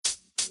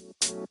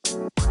All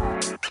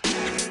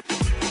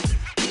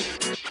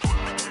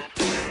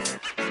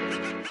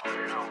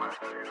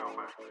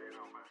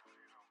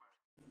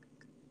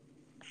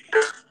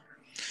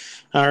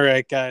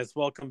right, guys,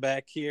 welcome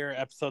back here,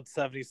 episode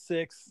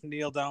 76,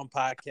 Kneel Down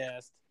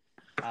Podcast.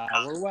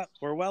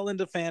 We're well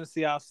into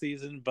fantasy off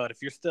season, but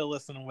if you're still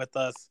listening with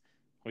us,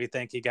 we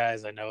thank you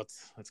guys. I know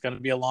it's going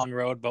to be a long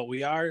road, but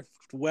we are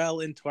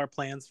well into our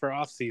plans for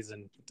off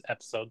season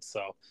episodes.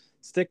 So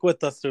stick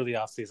with us through the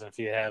off season if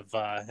you have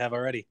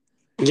already.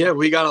 Yeah,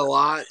 we got a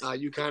lot.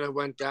 You kind of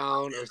went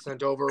down or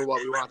sent over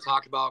what we want to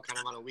talk about kind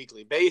of on a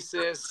weekly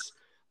basis.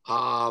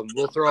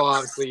 We'll throw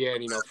obviously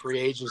in, free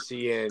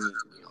agency and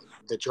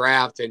the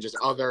draft and just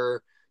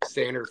other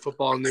standard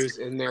football news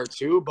in there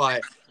too.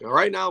 But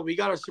right now we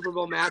got our Super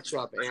Bowl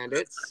matchup, and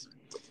it's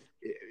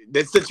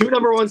the two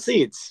number one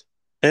seeds.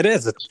 It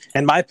is,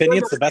 in my opinion,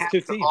 it's the best two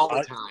teams all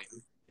the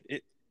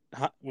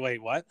time.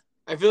 Wait, what?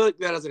 I feel like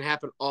that doesn't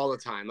happen all the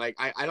time. Like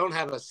I don't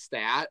have a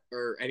stat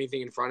or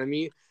anything in front of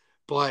me,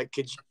 but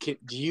do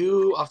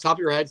you off the top of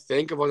your head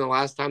think of when the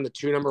last time the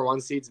two number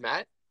one seeds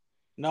met?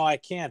 No, I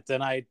can't.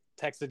 And I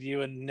texted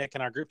you and Nick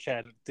in our group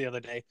chat the other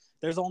day.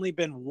 There's only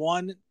been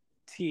one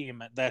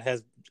team that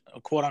has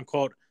quote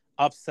unquote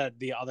upset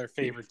the other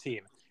favorite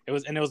team. It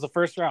was the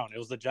first round. It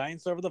was the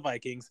Giants over the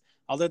Vikings.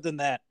 Other than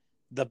that,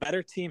 the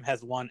better team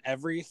has won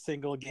every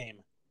single game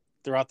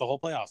throughout the whole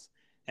playoffs.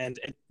 And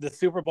the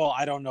Super Bowl,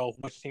 I don't know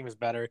which team is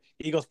better.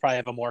 Eagles probably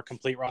have a more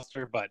complete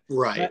roster, but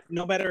right.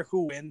 No matter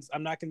who wins,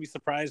 I'm not going to be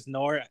surprised,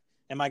 nor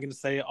am I going to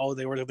say, oh,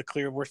 they were the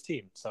clear worst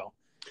team. So,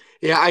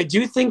 yeah, I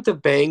do think the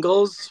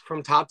Bengals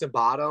from top to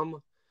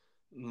bottom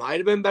might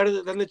have been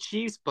better than the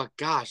Chiefs, but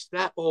gosh,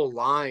 that whole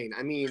line.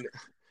 I mean,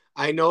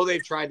 I know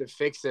they've tried to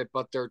fix it,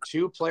 but their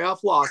two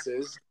playoff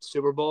losses,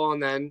 Super Bowl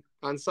and then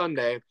on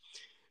Sunday,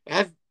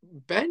 have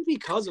been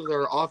because of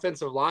their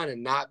offensive line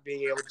and not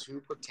being able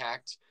to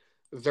protect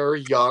their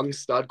young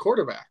stud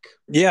quarterback.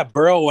 Yeah,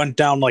 Burrow went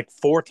down like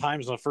 4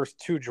 times in the first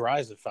 2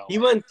 drives, it felt. He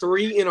went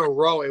 3 in a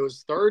row. It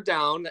was third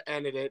down that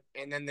ended it,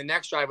 and then the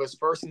next drive was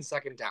first and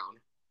second down.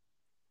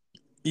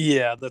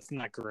 Yeah, that's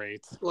not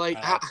great.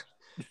 I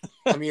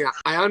mean,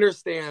 I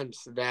understand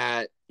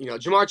that,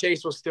 Jamar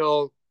Chase was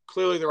still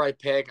clearly the right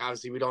pick.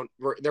 Obviously, they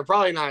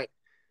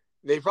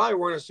probably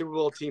weren't a Super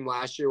Bowl team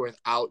last year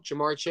without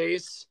Jamar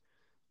Chase.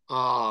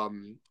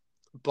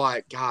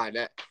 But God,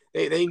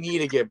 they need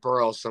to get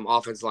Burrow some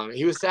offensive line.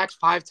 He was sacked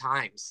 5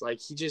 times. Like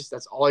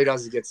that's all he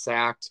does is get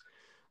sacked.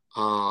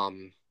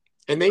 And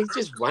they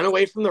just went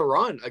away from the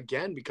run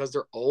again because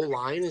their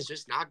O-line is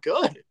just not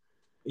good.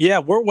 Yeah,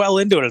 we're well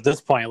into it at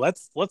this point.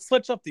 Let's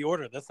switch up the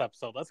order of this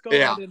episode. Let's go.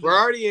 Yeah, we're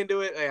already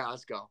into it. Yeah,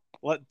 let's go.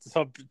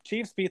 So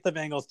Chiefs beat the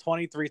Bengals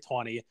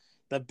 23-20.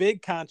 The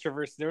big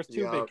controversy, there was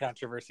 2 big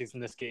controversies in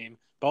this game.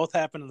 Both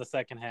happened in the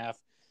second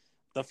half.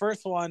 The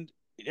first one,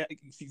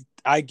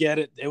 I get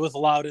it. It was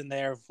loud in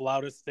there.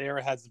 Loudest there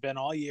has been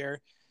all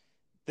year.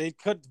 The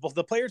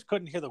players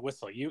couldn't hear the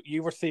whistle.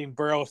 You were seeing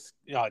Burrow.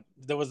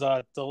 There was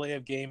a delay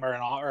of game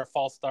or a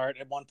false start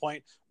at one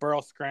point.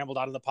 Burrow scrambled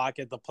out of the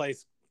pocket. The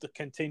place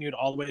continued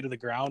all the way to the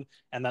ground,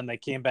 and then they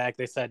came back.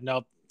 They said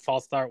nope,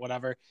 false start,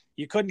 whatever.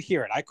 You couldn't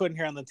hear it. I couldn't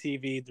hear on the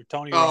TV.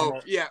 Tony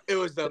Romo. Yeah, it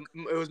was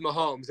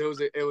Mahomes.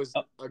 It was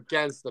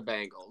against the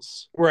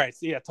Bengals. Right.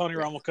 So yeah, Tony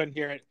Romo couldn't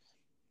hear it.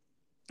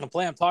 The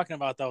play I'm talking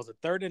about though was a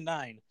 3rd and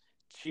 9.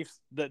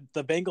 Chiefs. The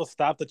Bengals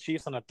stopped the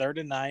Chiefs on a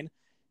 3rd and 9,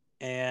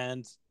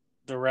 and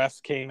the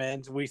refs came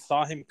in. We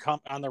saw him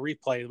come on the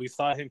replay. We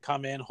saw him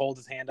come in, hold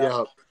his hand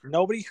up.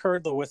 Nobody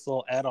heard the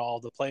whistle at all.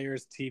 The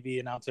players, TV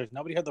announcers,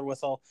 nobody heard the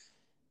whistle.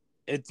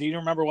 Do you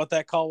remember what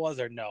that call was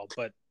or no?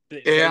 But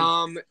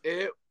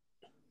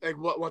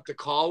what the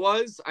call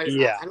was? I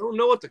don't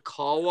know what the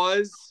call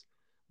was,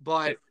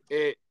 but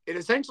it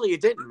essentially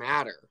it didn't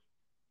matter.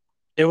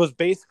 It was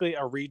basically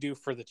a redo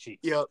for the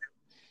Chiefs. Yep.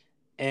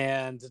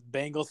 And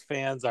Bengals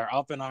fans are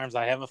up in arms.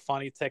 I have a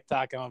funny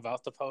TikTok I'm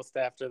about to post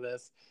after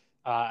this.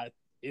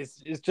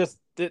 It's just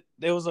it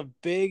was a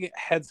big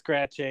head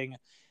scratching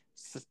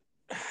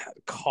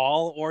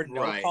call or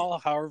no call,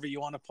 however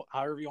you want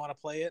to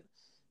play it.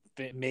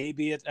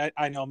 Maybe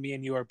I know me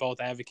and you are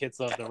both advocates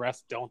of the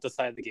refs don't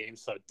decide the game,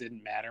 so it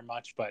didn't matter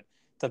much. But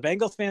the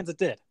Bengals fans, it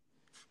did.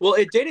 Well,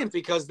 it didn't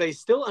because they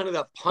still ended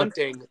up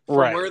punting from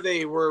where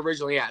they were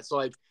originally at.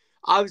 So,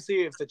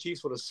 obviously, if the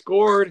Chiefs would have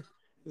scored,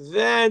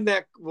 then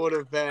that would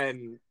have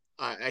been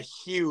a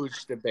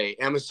huge debate.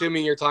 I'm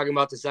assuming you're talking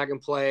about the second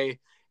play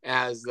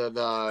as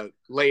the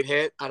late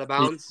hit out of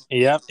bounds.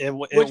 Yep,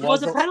 which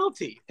was a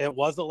penalty. It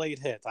was a late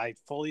hit. I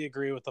fully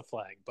agree with the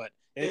flag, but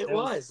it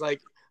was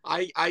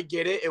I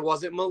get it. It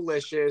wasn't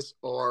malicious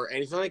or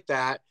anything like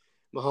that.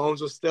 Mahomes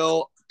was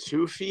still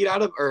 2 feet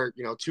out of,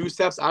 2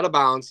 steps out of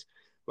bounds.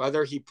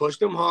 Whether he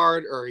pushed him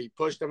hard or he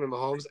pushed him and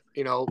Mahomes,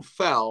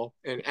 fell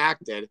and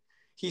acted,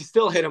 he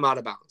still hit him out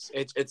of bounds.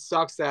 It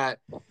sucks that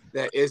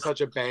is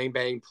such a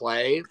bang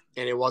play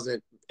and it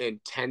wasn't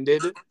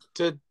intended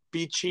to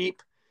be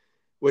cheap,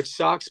 which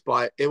sucks,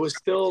 but it was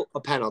still a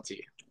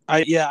penalty.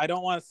 I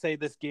don't want to say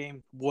this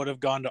game would have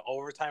gone to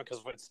overtime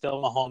because it's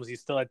still Mahomes. He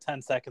still had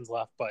 10 seconds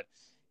left, but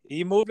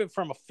He moved it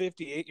from a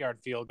 58-yard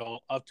field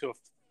goal up to a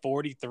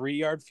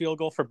 43-yard field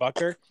goal for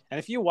Bucker. And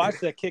if you watch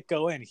that kick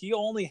go in, he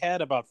only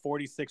had about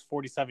 46,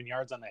 47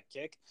 yards on that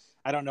kick.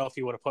 I don't know if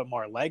he would have put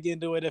more leg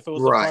into it if it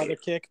was a farther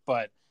kick,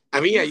 but I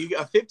mean, yeah, you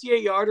got a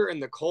 58-yarder in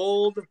the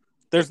cold.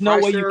 There's no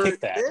way you kick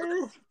that.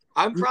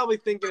 I'm probably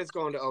thinking it's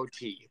going to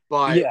OT,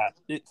 but yeah,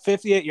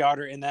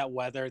 58-yarder in that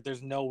weather,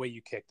 there's no way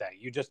you kick that.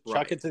 You just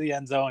chuck it to the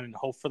end zone and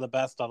hope for the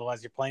best.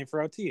 Otherwise, you're playing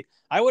for OT.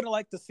 I would have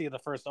liked to see the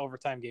first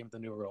overtime game with the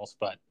new rules,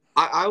 but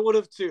I would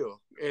have too.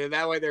 And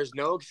that way, there's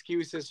no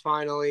excuses.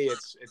 Finally,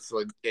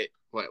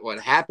 what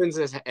happens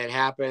is it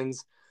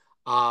happens.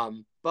 But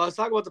let's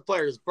talk about the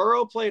players.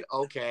 Burrow played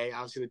okay.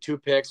 Obviously, the 2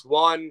 picks.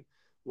 One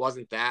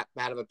wasn't that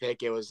bad of a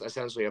pick. It was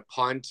essentially a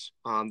punt.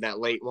 That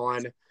late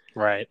one.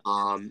 Right.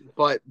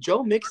 But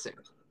Joe Mixon,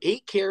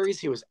 8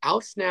 carries. He was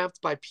outsnapped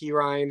by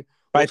Pirine.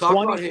 By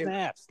 20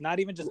 snaps. Not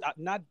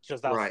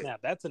just outsnapped.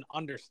 That's an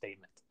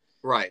understatement.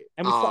 Right.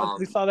 And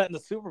we saw that in the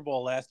Super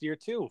Bowl last year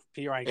too.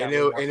 Pirine got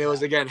it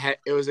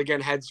was again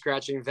head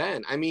scratching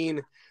then. I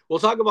mean, we'll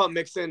talk about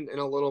Mixon in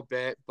a little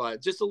bit, but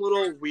just a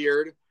little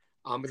weird.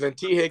 But then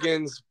T.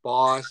 Higgins,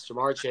 boss,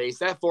 Jamar Chase.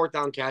 That 4th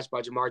down catch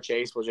by Jamar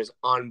Chase was just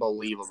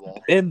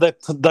unbelievable. And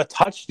the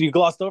touch you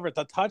glossed over it.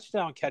 The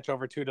touchdown catch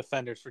over 2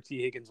 defenders for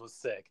T. Higgins was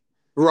sick.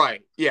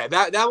 Right. Yeah.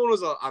 That one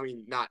was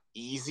not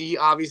easy,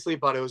 obviously,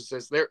 but it was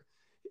just there.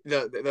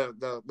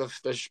 The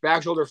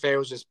back shoulder fade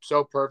was just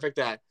so perfect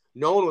that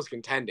no one was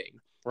contending.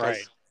 Right.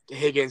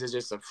 Higgins is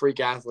just a freak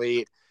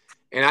athlete,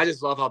 and I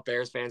just love how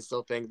Bears fans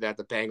still think that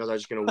the Bengals are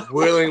just going to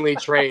willingly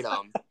trade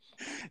him.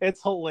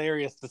 It's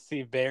hilarious to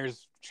see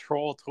Bears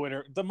troll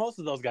Twitter. Most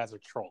of those guys are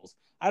trolls.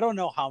 I don't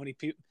know how many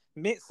people.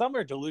 Some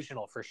are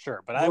delusional for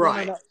sure, but I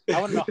want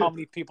to know how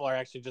many people are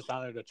actually just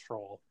on there to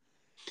troll.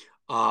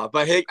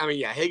 But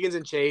Higgins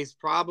and Chase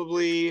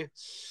probably.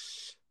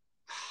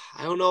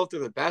 I don't know if they're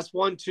the best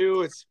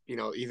 1-2. It's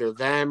either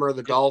them or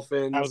the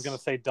Dolphins. I was gonna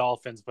say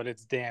Dolphins, but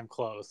it's damn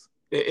close.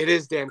 It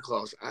is damn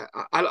close.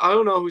 I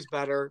don't know who's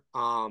better.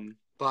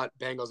 But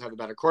Bengals have the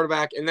better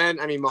quarterback, and then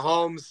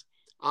Mahomes.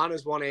 On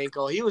his one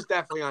ankle, he was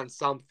definitely on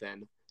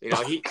something. He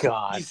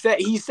said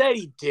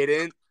he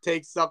didn't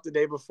take stuff the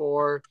day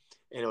before,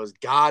 and it was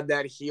God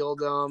that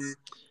healed him.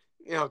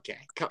 Okay,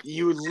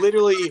 you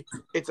literally,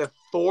 it's a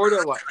 4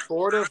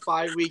 to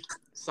 5 week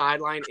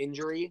sideline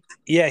injury.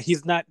 Yeah,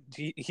 he's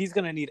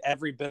gonna need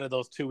every bit of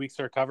those 2 weeks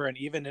to recover, and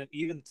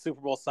even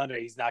Super Bowl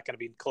Sunday, he's not gonna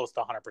be close to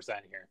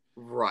 100% here.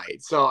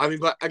 Right. So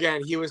but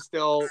again, he was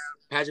still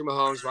Patrick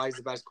Mahomes. Right, he's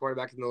the best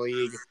quarterback in the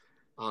league.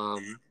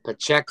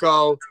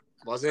 Pacheco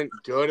wasn't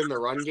good in the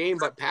run game,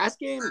 but pass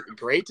game,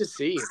 great to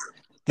see.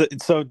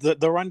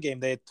 The run game,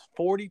 they had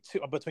 42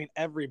 between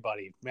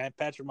everybody,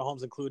 Patrick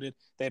Mahomes included.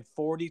 They had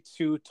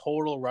 42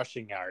 total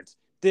rushing yards.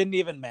 Didn't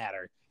even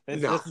matter.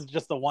 This is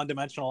just a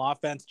one-dimensional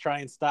offense. Try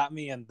and stop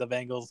me, and the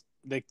Bengals,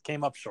 they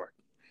came up short.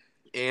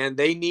 And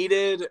they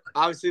needed,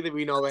 obviously,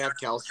 we know they have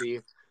Kelsey,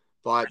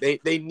 but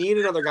they need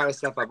another guy to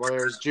step up.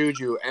 Whether it's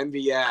Juju,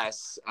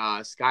 MVS,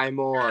 Sky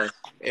Moore,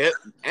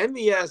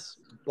 MVS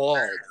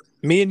balled.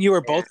 Me and you were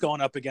both going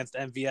up against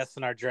MVS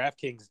in our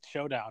DraftKings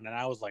showdown, and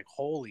I was like,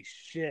 holy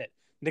shit.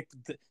 Nick,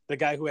 the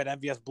guy who had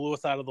MVS blew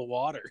us out of the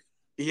water.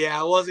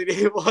 Yeah, it wasn't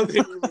even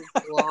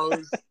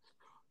close.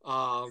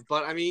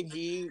 But,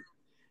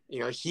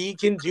 he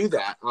can do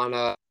that on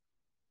a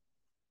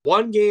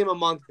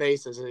one-game-a-month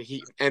basis.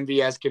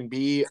 MVS can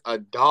be a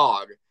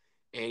dog,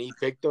 and he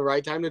picked the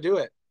right time to do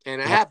it.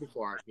 And I'm happy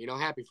for him.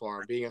 Happy for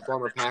him. Being a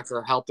former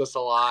Packer helped us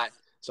a lot.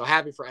 So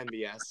happy for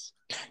MVS.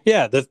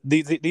 Yeah,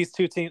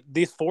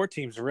 these 4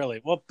 teams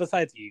really. Well,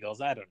 besides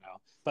Eagles, I don't know,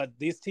 but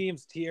these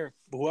teams here,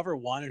 whoever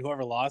won and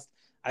whoever lost,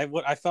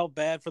 I felt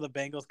bad for the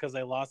Bengals because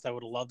they lost. I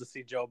would have loved to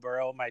see Joe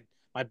Burrow. My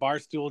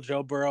Barstool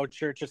Joe Burrow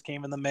shirt just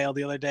came in the mail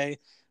the other day.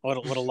 I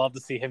would have loved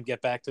to see him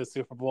get back to the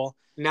Super Bowl.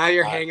 Now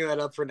you're hanging that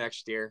up for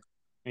next year.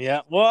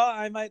 Yeah, well,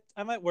 I might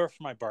wear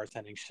for my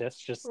bartending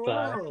shifts.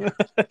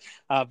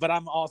 But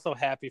I'm also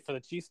happy for the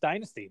Chiefs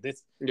dynasty.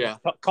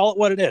 Call it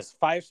what it is.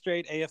 5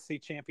 straight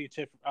AFC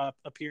Championship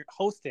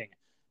hosting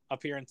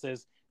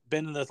appearances.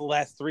 Been in the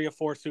last 3 or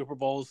 4 Super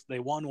Bowls. They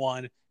won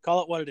 1.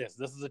 Call it what it is.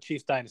 This is a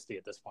Chiefs dynasty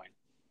at this point.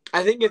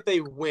 I think if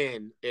they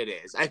win, it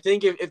is. I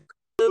think if they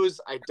lose,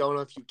 I don't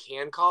know if you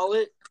can call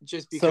it,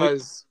 just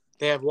because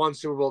they have 1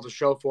 Super Bowl to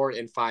show for it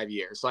in 5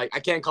 years. I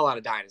can't call out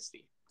a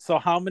dynasty. So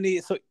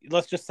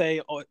let's just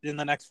say in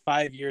the next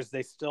 5 years,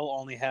 they still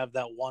only have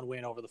that 1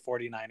 win over the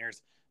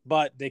 49ers,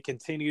 but they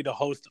continue to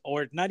host,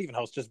 or not even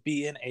host, just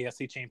be in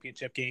AFC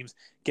Championship games,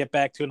 get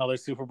back to another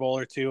Super Bowl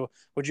or 2.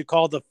 Would you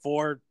call the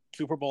 4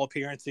 Super Bowl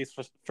appearances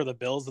for the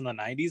Bills in the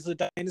 90s a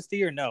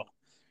dynasty or no?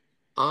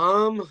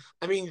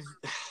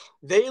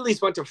 They at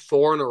least went to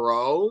 4 in a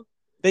row.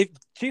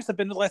 Chiefs have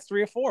been to the last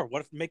 3 or 4.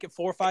 What if make it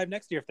 4 or 5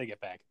 next year if they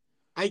get back?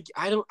 I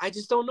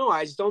just don't know.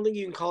 I just don't think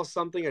you can call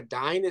something a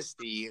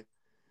dynasty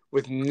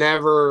with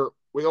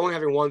only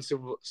having 1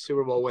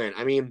 Super Bowl win.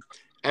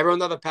 Everyone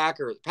thought the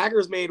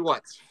Packers made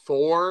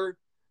 4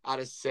 out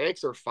of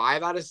 6 or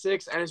 5 out of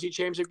 6 NFC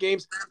Championship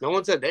games, no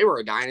one said they were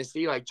a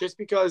dynasty. Like, just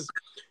because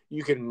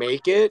you can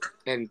make it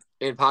and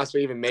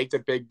possibly even make the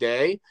big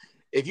day,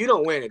 if you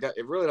don't win,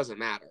 it really doesn't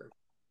matter.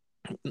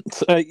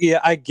 Yeah,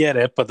 I get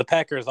it, but the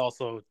Packers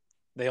also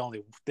they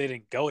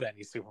didn't go to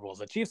any Super Bowls.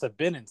 The Chiefs have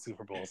been in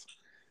Super Bowls.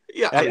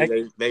 Yeah, I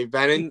mean, they've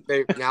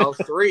now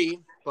 3,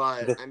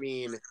 but I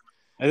mean,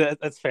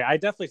 that's fair. I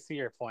definitely see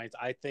your point.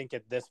 I think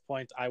at this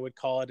point I would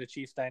call it a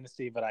Chiefs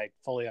dynasty, but I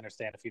fully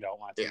understand if you don't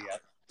want to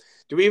yet.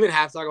 Do we even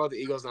have to talk about the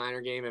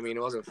Eagles-Niner game? I mean,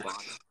 it wasn't fun.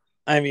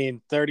 I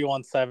mean,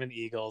 31-7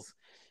 Eagles.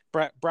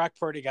 Brock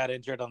Purdy got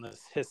injured on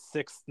his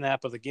 6th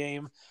snap of the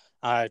game.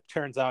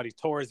 Turns out he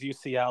tore his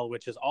UCL,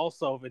 which is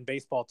also, in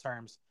baseball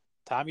terms,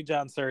 Tommy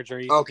John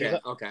surgery. Okay.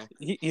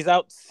 He's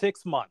out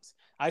 6 months.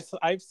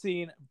 I've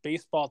seen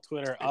baseball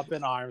Twitter up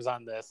in arms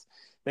on this.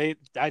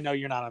 I know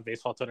you're not on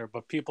baseball Twitter,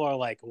 but people are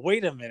like,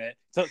 wait a minute.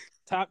 So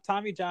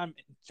Tommy John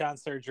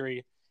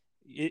surgery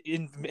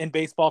in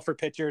baseball for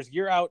pitchers,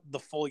 you're out the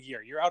full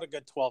year. You're out a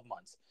good 12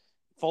 months.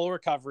 Full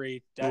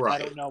recovery.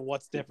 Right. I don't know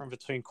what's different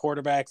between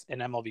quarterbacks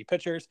and MLB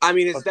pitchers. I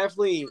mean, it's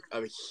definitely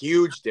a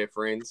huge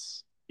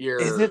difference.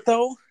 Is it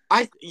though?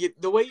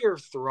 The way you're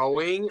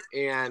throwing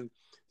and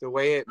the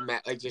way it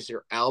like just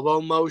your elbow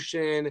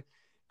motion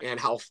and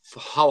how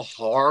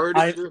hard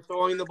you're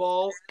throwing the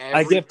ball.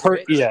 I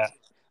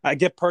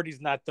get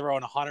Purdy's not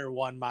throwing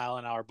 101 mile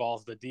an hour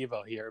balls to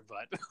Devo here,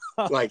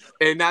 but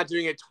and not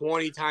doing it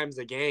 20 times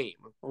a game.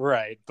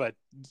 Right, but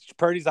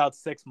Purdy's out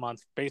 6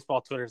 months.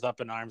 Baseball Twitter's up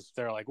in arms.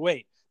 They're like,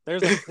 wait,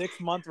 there's a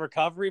 6-month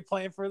recovery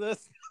plan for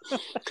this?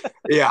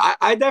 Yeah,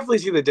 I definitely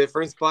see the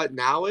difference, but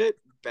now it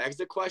begs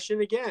the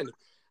question again.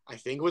 I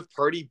think with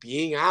Purdy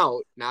being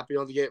out, not being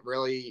able to get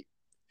really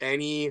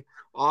any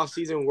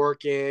offseason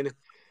work in,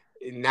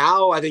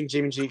 now I think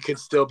Jimmy G could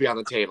still be on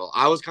the table.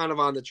 I was kind of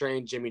on the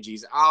train. Jimmy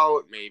G's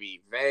out,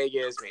 maybe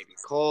Vegas, maybe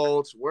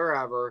Colts,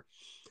 wherever.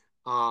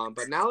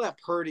 But now that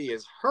Purdy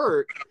is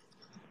hurt,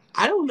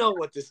 I don't know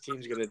what this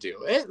team's going to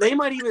do. They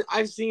might even –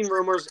 I've seen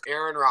rumors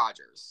Aaron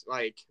Rodgers,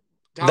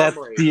 Tom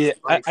Brady.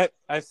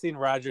 I've seen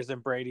Rodgers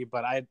and Brady,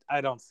 but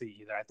I don't see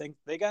either. I think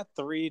they got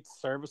 3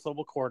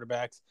 serviceable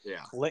quarterbacks.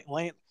 Yeah.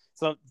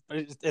 So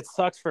it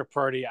sucks for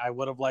Purdy. I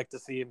would have liked to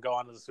see him go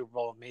on to the Super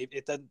Bowl.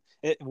 Maybe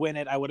win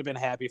it. I would have been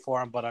happy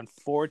for him. But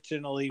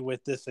unfortunately,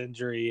 with this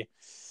injury,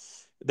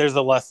 there's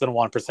a less than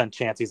 1%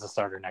 chance he's a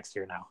starter next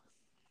year now.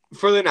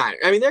 For the Niners.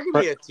 I mean, there could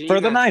be a team.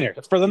 For the Niners.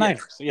 It's for the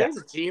Niners. Yeah. There's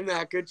a team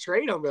that could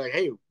trade him. Be like,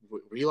 hey,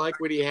 we like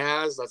what he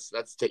has.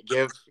 Let's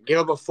give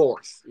him a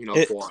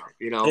 4th, for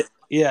him,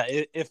 Yeah.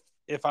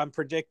 If I'm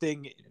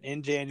predicting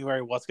in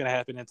January what's going to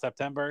happen in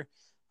September,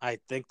 I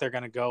think they're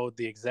going to go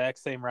the exact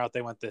same route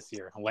they went this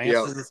year.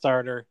 Lance is the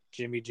starter.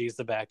 Jimmy G's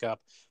the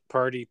backup.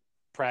 Purdy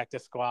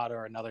practice squad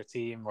or another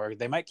team, or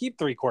they might keep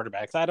 3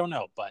 quarterbacks. I don't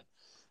know, but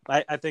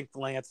I think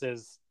Lance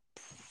is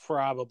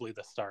probably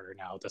the starter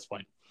now at this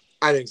point.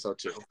 I think so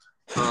too.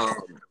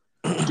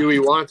 Do we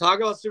want to talk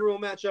about Super Bowl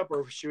matchup,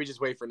 or should we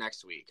just wait for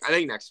next week? I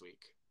think next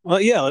week.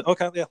 Well, yeah.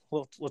 Okay. Yeah.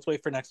 Well, let's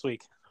wait for next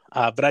week.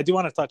 But I do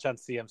want to touch on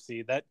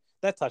CMC. That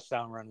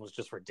touchdown run was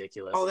just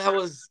ridiculous. Oh, it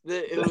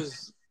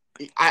was.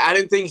 I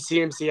didn't think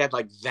CMC had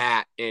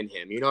that in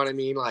him. You know what I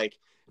mean? That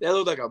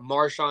looked like a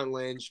Marshawn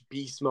Lynch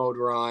beast mode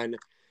run.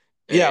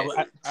 Yeah,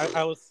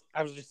 I was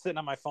just sitting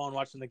on my phone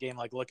watching the game,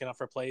 looking up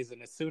for plays,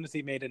 and as soon as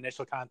he made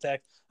initial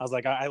contact, I was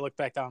like, I looked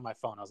back down on my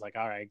phone. I was like,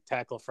 all right,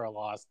 tackle for a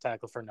loss,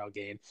 tackle for no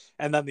gain,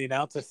 and then the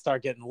announcers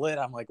start getting lit.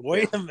 I'm like,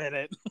 wait a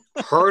minute,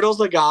 hurdles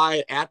the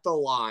guy at the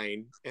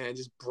line and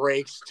just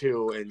breaks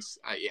 2, and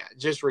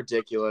just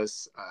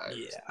ridiculous.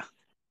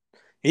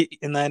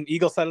 And then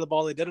Eagles side of the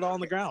ball, they did it all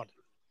on the ground.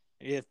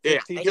 He'll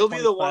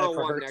be the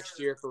 101 next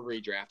year for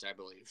redraft, I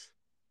believe.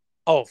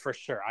 Oh, for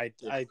sure.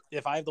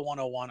 If I have the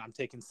 101, I'm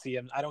taking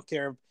CM. I don't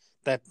care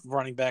that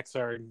running backs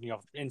are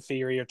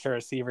inferior to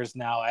receivers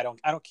now. I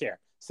don't care.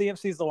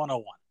 CMC's the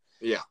 101.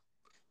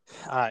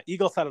 Yeah.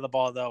 Eagles side of the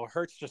ball though,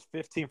 Hurts just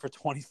 15 for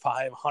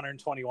 25,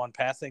 121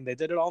 passing. They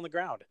did it all on the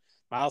ground.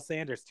 Miles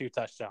Sanders 2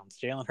 touchdowns.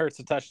 Jalen Hurts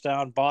a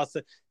touchdown.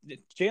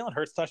 Jalen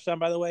Hurts touchdown,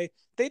 by the way.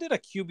 They did a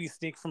QB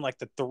sneak from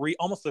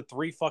almost the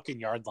 3 fucking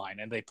yard line,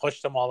 and they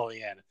pushed them all the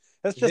way in.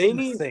 That's just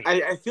insane.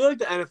 I feel like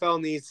the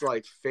NFL needs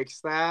to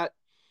fix that.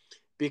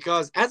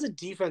 Because as a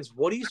defense,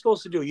 what are you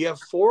supposed to do? You have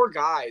 4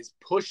 guys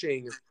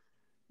pushing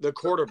the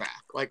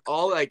quarterback.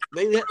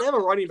 They have a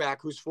running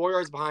back who's 4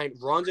 yards behind,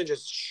 runs and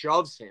just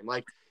shoves him.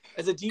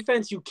 As a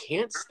defense, you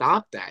can't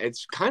stop that.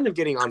 It's kind of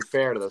getting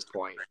unfair to this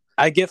point.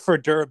 I get for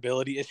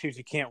durability issues,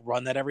 you can't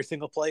run that every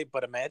single play.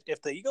 But imagine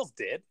if the Eagles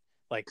did,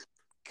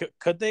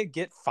 could they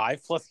get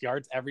 5+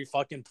 yards every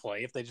fucking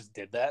play if they just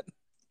did that?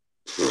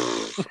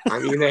 I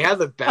mean, they have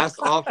the best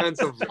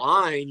offensive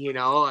line,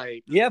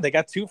 Yeah, they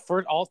got 2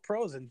 for all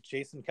pros and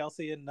Jason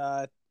Kelsey and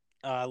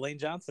Lane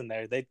Johnson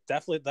there. That's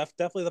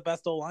definitely the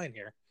best O-line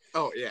here.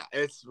 Oh yeah,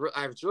 it's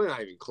really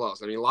not even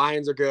close. I mean,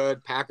 Lions are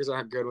good, Packers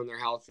are good when they're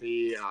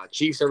healthy,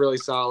 Chiefs are really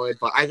solid,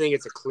 but I think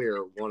it's a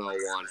clear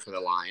 101 for the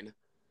line.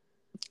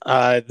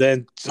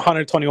 Then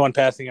 121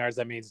 passing yards.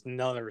 That means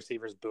none of the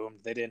receivers boomed.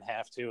 They didn't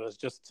have to. It was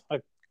just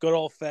a good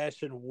old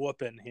fashioned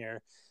whooping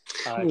here.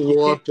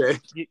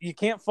 Whooping. You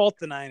can't fault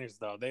the Niners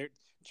though.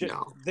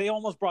 No. They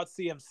almost brought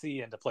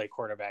CMC in to play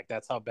quarterback.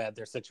 That's how bad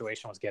their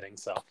situation was getting.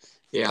 So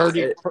yeah,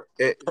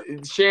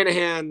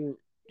 Shanahan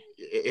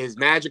is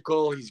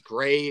magical. He's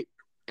great.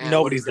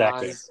 Nobody's that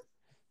good.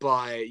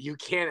 But you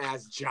can't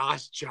ask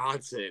Josh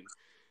Johnson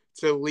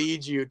to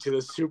lead you to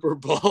the Super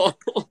Bowl.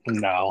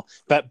 No,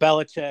 but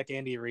Belichick,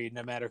 Andy Reid,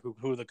 no matter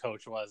who the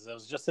coach was, it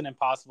was just an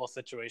impossible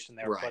situation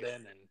they were put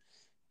in.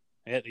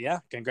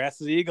 And congrats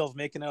to the Eagles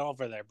making it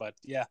over there. But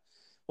yeah,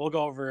 we'll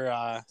go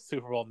over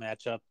Super Bowl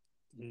matchup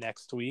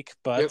next week.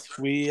 But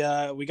we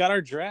got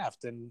our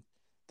draft, and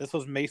this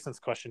was Mason's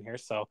question here.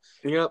 So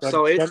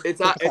so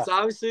it's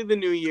obviously the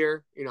new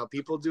year. You know,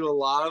 people do a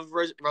lot of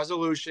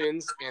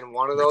resolutions, and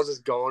one of those is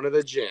going to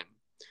the gym.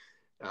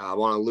 I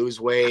want to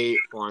lose weight,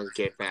 want to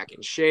get back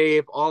in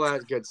shape, all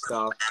that good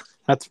stuff.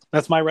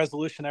 That's my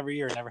resolution every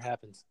year. It never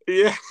happens.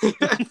 Yeah.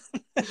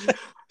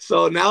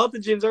 So now that the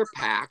gyms are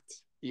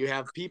packed, you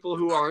have people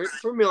who aren't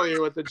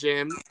familiar with the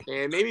gym,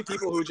 and maybe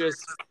people who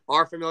just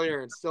are familiar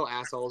and still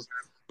assholes.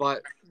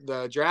 But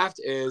the draft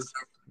is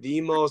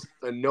the most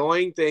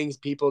annoying things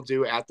people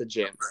do at the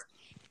gym.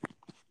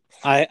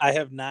 I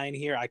have 9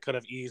 here. I could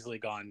have easily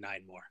gone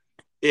 9 more.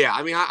 Yeah,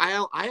 I mean,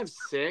 I have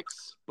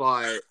 6,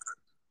 but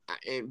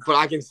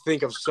I can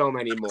think of so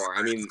many more.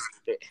 I mean,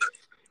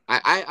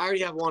 I already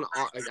have one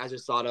I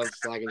just thought of,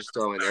 so I can just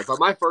throw in there. But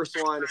my first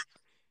one,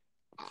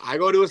 I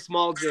go to a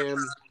small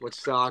gym, which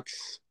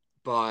sucks,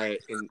 but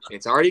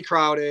it's already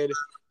crowded,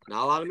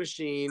 not a lot of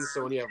machines.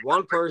 So when you have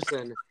one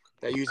person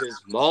that uses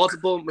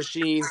multiple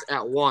machines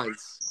at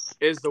once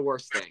is the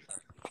worst thing.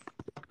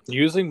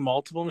 Using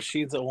multiple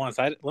machines at once.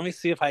 Let me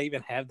see if I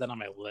even have that on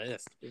my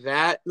list. Was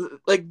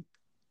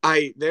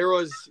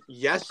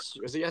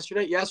it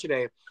yesterday?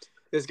 Yesterday.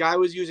 This guy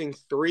was using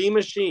 3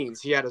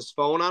 machines. He had his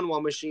phone on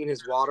one machine,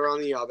 his water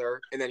on the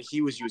other, and then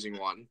he was using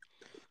one.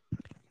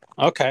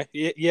 Okay.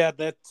 Yeah,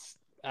 that's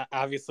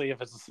obviously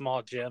if it's a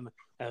small gym,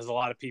 there's a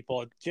lot of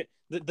people.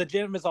 The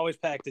gym is always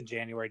packed in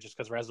January just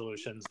because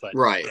resolutions, but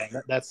yeah,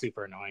 that's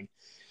super annoying.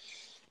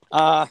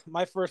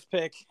 My first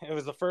pick, it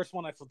was the first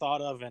one I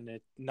thought of, and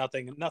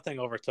nothing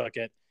overtook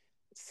it.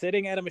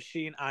 Sitting at a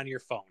machine on your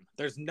phone.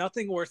 There's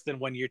nothing worse than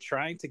when you're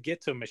trying to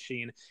get to a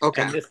machine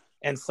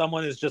and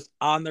someone is just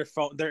on their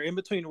phone. They're in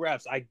between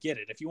reps. I get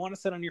it. If you want to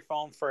sit on your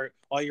phone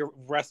while you're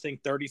resting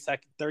 30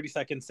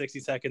 seconds, 60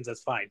 seconds,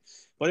 that's fine.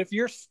 But if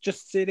you're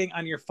just sitting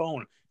on your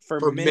phone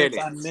for minutes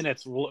on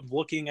minutes,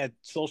 looking at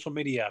social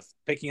media,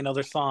 picking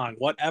another song,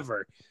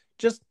 whatever,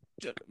 just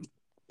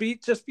be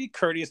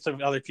courteous to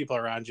other people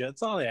around you.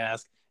 That's all I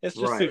ask. It's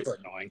just super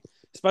annoying.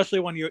 Especially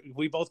when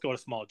we both go to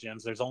small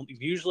gyms. There's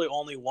usually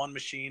only one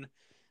machine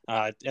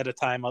at a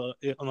time,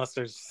 unless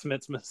there's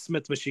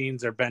Smith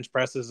machines or bench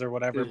presses or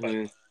whatever.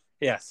 Mm-hmm. But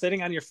yeah,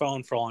 sitting on your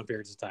phone for long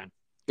periods of time.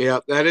 Yeah,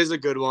 that is a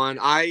good one.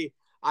 I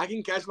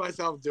can catch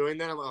myself doing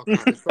that. I'm like, oh,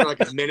 God, it's been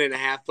like a minute and a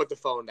half. Put the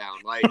phone down,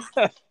 like.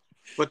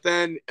 But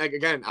then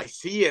again, I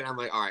see it. I'm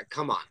like, all right,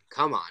 come on.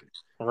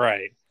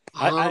 Right.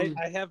 I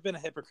have been a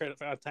hypocrite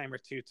for a time or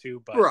two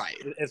too, but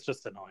it's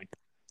just annoying.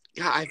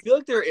 Yeah, I feel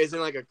like there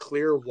isn't like a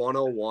clear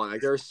 101.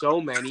 Like there are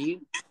so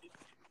many.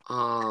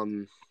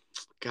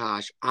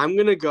 Gosh, I'm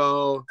gonna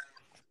go,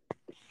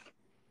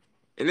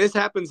 and this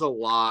happens a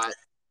lot,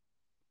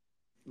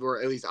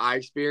 or at least I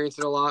experience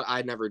it a lot.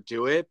 I never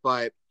do it,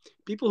 but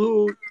people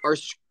who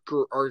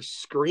are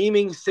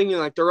screaming, singing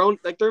like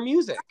their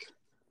music.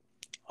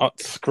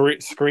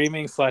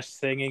 Screaming /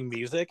 singing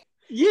music.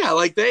 Yeah,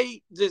 like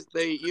they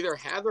either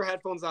have their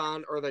headphones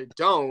on or they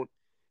don't.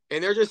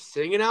 And they're just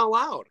singing out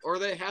loud, or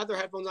they have their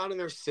headphones on and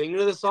they're singing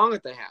to the song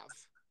that they have.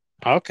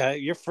 Okay,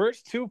 your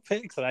first 2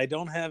 picks that I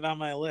don't have on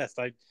my list.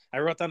 I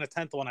wrote down a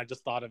 10th one. I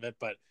just thought of it,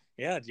 but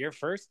yeah, your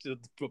first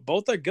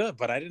both are good,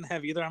 but I didn't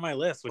have either on my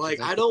list. Which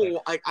I don't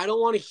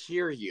want to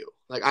hear you.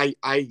 Like I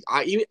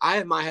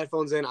have my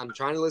headphones in. I'm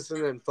trying to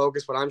listen and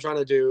focus what I'm trying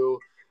to do,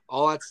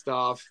 all that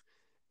stuff.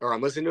 Or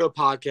I'm listening to a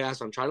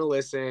podcast. I'm trying to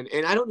listen,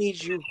 and I don't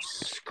need you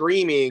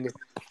screaming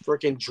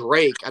freaking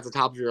Drake at the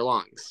top of your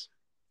lungs.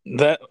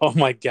 Oh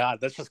my God,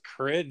 that's just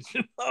cringe.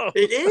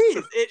 It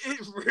is.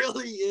 It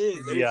really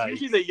is. And it's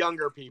usually the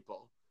younger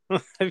people.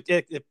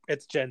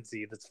 It's Gen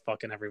Z that's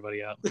fucking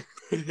everybody up.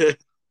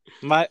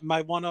 I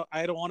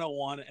had a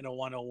 101 and a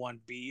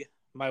 101B.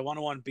 My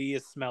 101B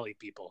is smelly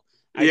people.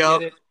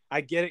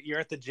 I get it. You're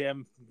at the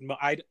gym.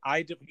 I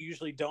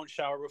usually don't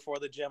shower before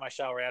the gym. I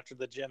shower after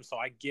the gym, so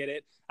I get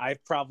it.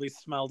 I've probably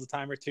smelled a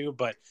time or two,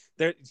 but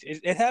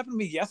it happened to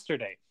me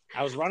yesterday.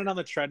 I was running on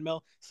the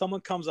treadmill.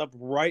 Someone comes up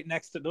right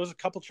next to. There was a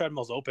couple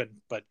treadmills open,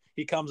 but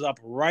he comes up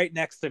right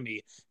next to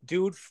me.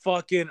 Dude,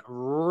 fucking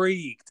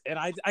reeked, and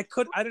I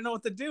didn't know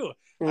what to do.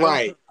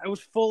 Right. I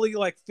was fully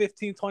like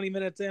 15, 20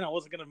 minutes in. I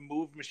wasn't gonna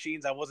move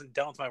machines. I wasn't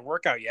done with my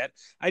workout yet.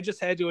 I just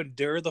had to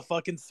endure the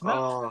fucking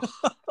smell.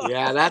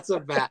 Yeah, that's a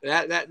bad.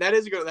 That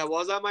is good. That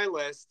was on my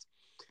list.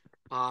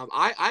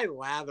 I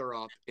lather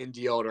up in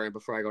deodorant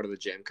before I go to the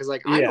gym because I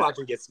know I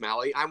can get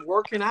smelly. I'm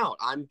working out.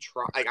 I'm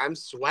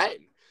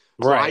sweating.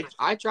 So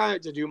I try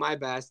to do my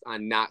best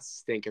on not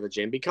stink at the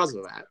gym because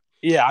of that.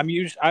 Yeah, I'm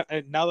usually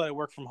now that I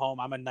work from home,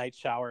 I'm a night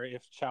shower.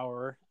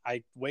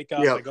 I wake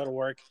up, Yep. I go to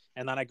work,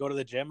 and then I go to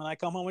the gym and I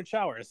come home and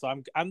shower. So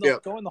I'm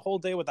Yep. going the whole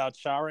day without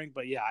showering.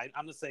 But yeah,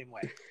 I'm the same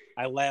way.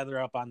 I lather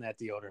up on that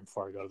deodorant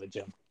before I go to the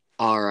gym.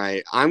 All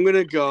right, I'm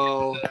gonna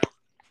go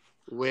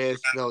with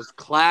those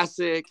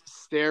classic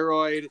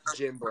steroid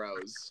gym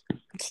bros.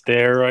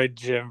 Steroid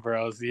gym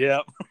bros.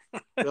 Yep.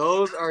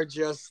 Those are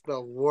just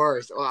the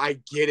worst. Oh, I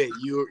get it.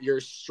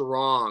 You're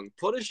strong.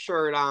 Put a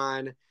shirt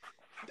on.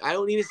 I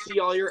don't need to see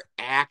all your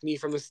acne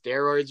from the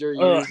steroids you're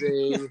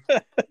using.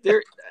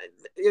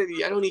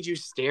 I don't need you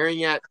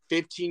staring at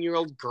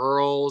 15-year-old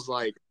girls.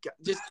 Like,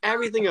 just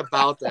everything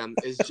about them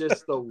is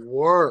just the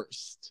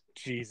worst.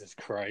 Jesus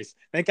Christ.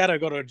 Thank God I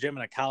go to a gym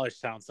in a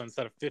college town. So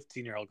instead of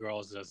 15-year-old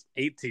girls, just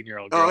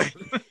 18-year-old girls.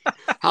 Oh,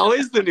 how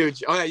is the new?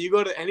 Oh, yeah, you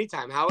go to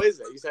Anytime. How is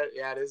it? You said,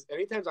 yeah, it is.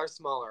 Anytimes are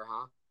smaller,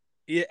 huh?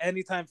 Yeah,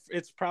 Anytime.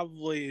 It's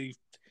probably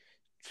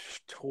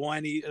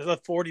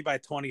 40 by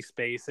 20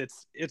 space.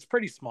 It's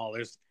pretty small.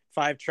 There's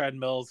 5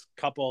 treadmills,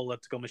 couple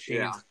elliptical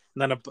machines,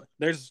 and then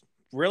there's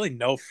really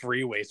no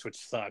free weights, which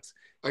sucks.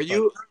 Are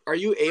you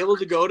able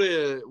to go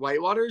to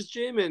Whitewater's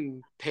gym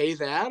and pay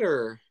that,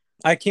 or?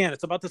 I can.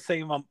 It's about the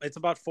same. It's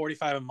about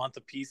 $45 a month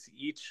a piece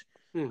each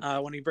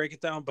when you break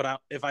it down.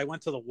 But if I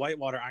went to the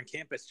Whitewater on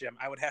campus gym,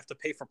 I would have to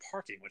pay for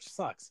parking, which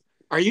sucks.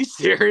 Are you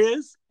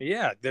serious?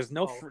 Yeah, there's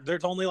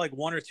there's only like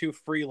 1 or 2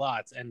 free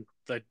lots, and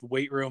the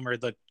weight room or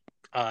the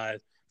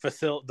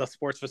the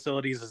sports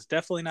facilities is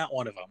definitely not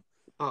one of them.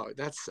 Oh,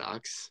 that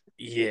sucks.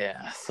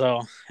 Yeah,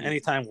 so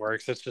Anytime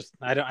works. It's just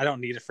I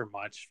don't need it for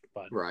much,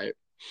 but right.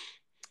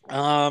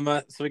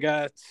 So we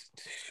got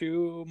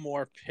 2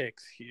 more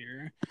picks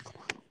here.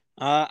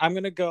 I'm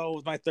gonna go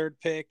with my third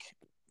pick.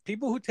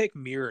 People who take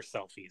mirror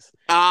selfies.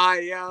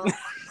 Yeah.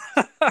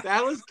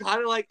 That was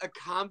kind of like a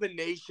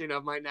combination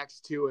of my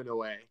next 2 in a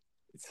way.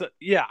 So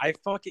yeah,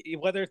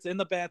 whether it's in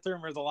the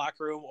bathroom or the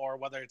locker room, or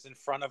whether it's in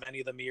front of any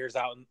of the mirrors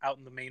out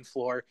in the main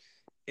floor,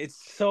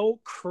 it's so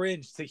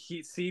cringe to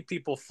see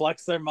people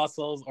flex their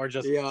muscles, or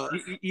just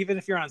even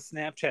if you're on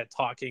Snapchat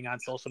talking on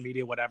social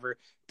media, whatever.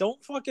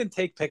 Don't fucking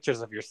take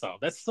pictures of yourself.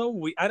 That's so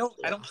weird. I don't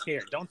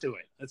care. Don't do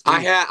it. That's I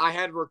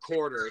had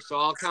recorders, so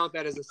I'll count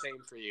that as the same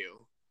for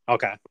you.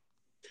 Okay.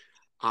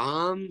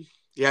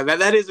 Yeah,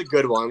 that is a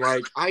good one.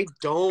 Like,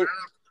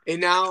 and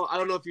now I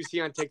don't know if you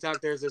see on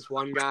TikTok, there's this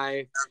one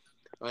guy,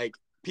 like,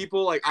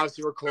 people like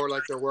obviously record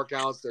like their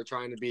workouts. They're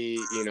trying to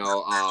be,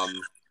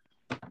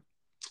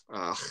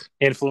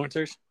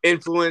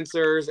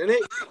 influencers, and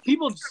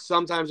people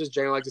sometimes just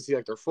generally like to see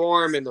like their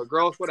form and their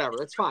growth, whatever.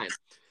 That's fine.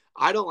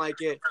 I don't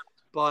like it,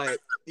 but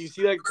you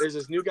see, like, there's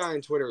this new guy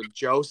on Twitter,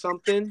 Joe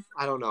something.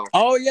 I don't know.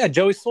 Oh yeah,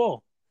 Joey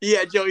Swole.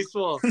 Yeah, Joey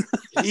Swole.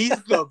 He's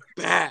the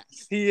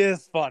best. He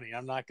is funny.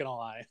 I'm not gonna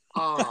lie.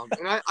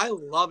 And I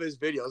love his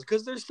videos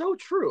because they're so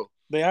true.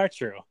 They are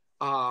true.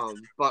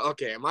 But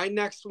okay, my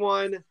next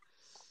one.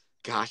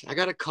 Gosh, I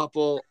got a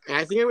couple, and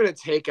I think I'm gonna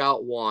take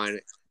out one,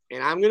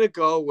 and I'm gonna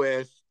go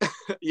with.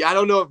 Yeah, I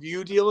don't know if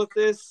you deal with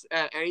this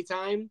at any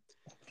time,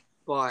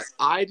 but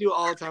I do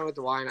all the time with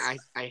the wine.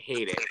 I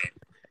hate it.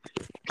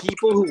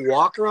 People who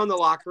walk around the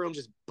locker room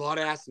just butt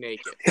ass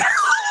naked.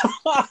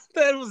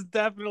 That was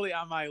definitely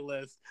on my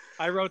list.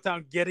 I wrote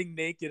down getting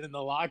naked in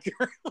the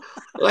locker.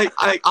 Like,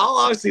 I'll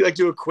obviously like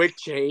do a quick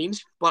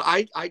change, but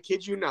I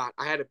kid you not.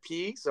 I had to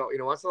pee, so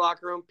once the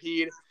locker room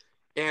peed,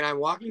 and I'm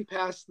walking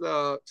past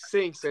the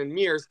sinks and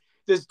mirrors.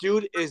 This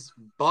dude is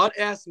butt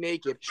ass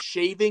naked,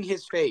 shaving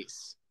his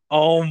face.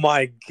 Oh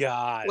my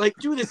god! Like,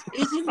 dude, this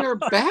isn't your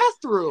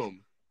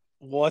bathroom.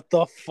 What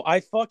the?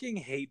 I fucking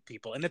hate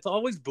people, and it's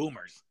always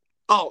boomers.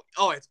 Oh,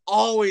 it's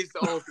always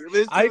the old people.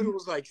 This dude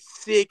was like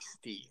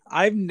 60.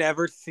 I've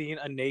never seen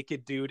a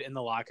naked dude in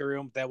the locker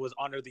room that was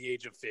under the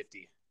age of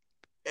 50.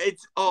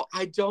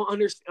 I don't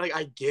understand. Like,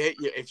 I get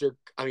you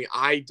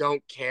I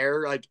don't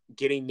care, like,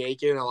 getting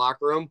naked in a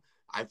locker room.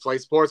 I've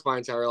played sports my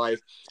entire life,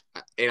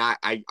 and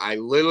I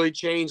literally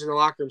change in the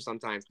locker room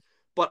sometimes.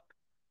 But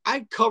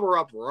I cover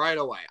up right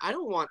away.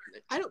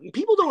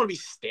 People don't want to be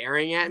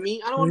staring at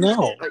me. I don't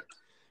understand. Like,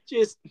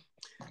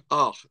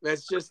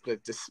 that's just the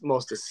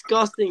most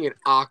disgusting and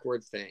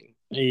awkward thing.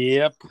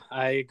 Yep,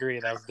 I agree.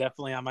 That was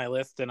definitely on my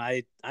list, and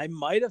I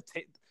might have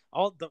taken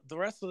all the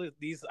rest of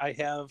these. I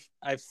have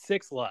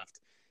 6 left,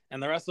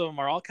 and the rest of them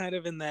are all kind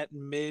of in that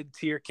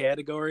mid-tier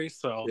category.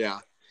 So yeah.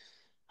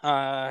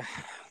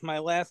 My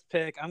last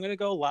pick, I'm gonna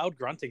go loud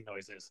grunting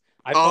noises.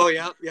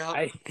 Yeah.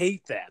 I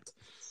hate that.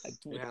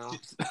 Yeah.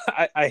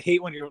 I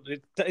hate when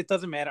it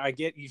doesn't matter. I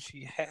get if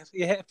you have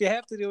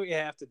to do it, you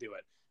have to do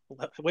it.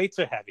 Weights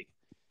are heavy,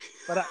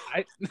 but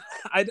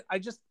I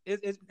just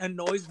it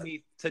annoys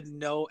me to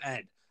no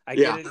end. I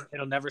get it;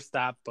 it'll never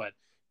stop. But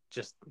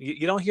just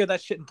you don't hear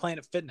that shit in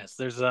Planet Fitness.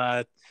 There's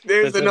no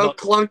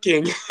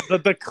clunking.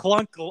 The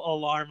clunk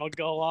alarm will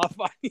go off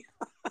on you.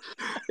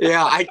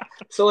 Yeah, I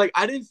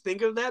didn't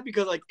think of that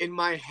because, like, in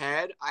my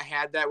head I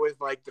had that with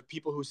like the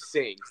people who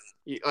sing,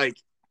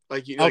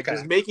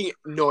 just making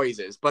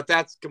noises, but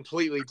that's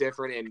completely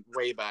different and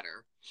way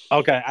better.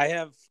 Okay, I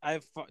have.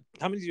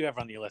 How many do you have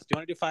on your list? Do you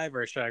want to do 5,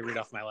 or should I read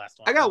off my last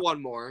one? I got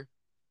one more.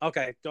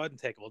 Okay, go ahead and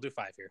take it. We'll do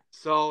 5 here.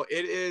 So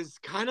it is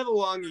kind of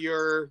along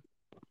your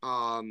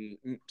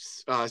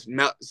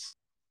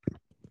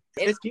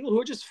it's people who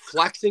are just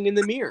flexing in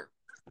the mirror.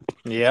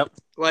 Yep.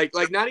 Like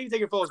not even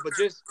taking photos, but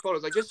just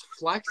photos, like just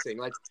flexing.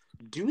 Like,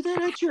 do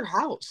that at your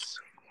house.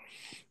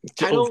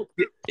 I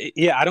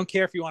don't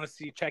care if you want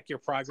to check your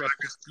progress.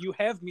 You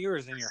have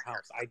mirrors in your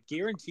house. I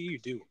guarantee you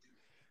do.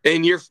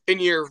 And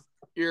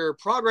your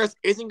progress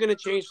isn't going to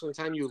change from the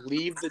time you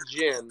leave the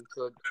gym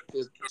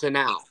to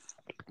now.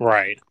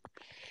 Right.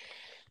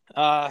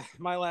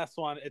 My last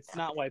one, it's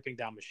not wiping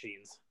down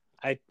machines.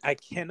 I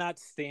cannot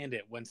stand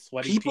it when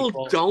sweaty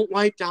people don't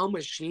wipe down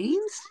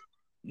machines.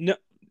 No,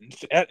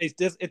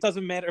 it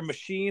doesn't matter.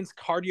 Machines,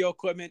 cardio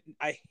equipment,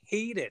 I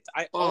hate it.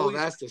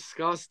 That's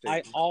disgusting.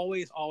 I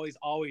always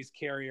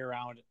carry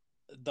around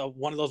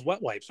one of those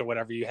wet wipes or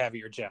whatever you have at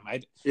your gym.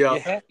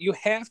 You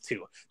have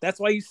to. That's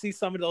why you see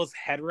some of those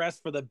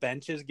headrests for the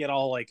benches get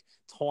all like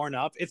torn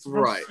up. It's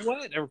from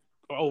sweat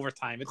over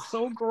time. It's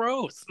so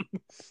gross.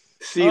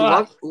 See,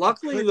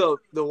 luckily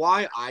the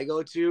Y I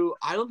go to,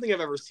 I don't think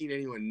I've ever seen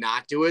anyone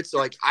not do it. So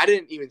like, I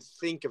didn't even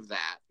think of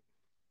that.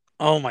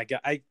 Oh my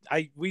God.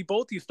 We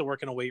both used to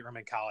work in a weight room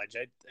in college.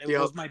 It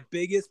was my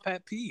biggest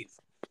pet peeve.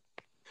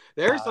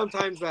 There's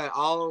sometimes that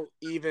I'll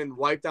even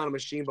wipe down a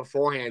machine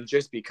beforehand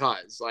just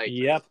because. Like,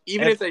 even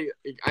if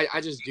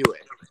I just do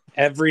it.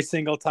 Every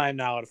single time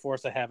now, at a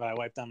force of habit, I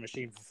wipe down a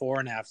machine before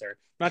and after.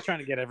 I'm not trying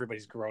to get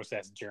everybody's gross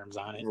ass germs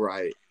on it.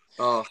 Right.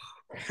 Oh.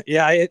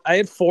 Yeah, I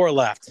had 4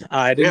 left.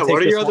 I didn't.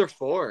 What are your other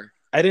 4?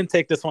 I didn't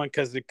take this one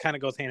because it kind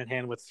of goes hand in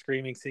hand with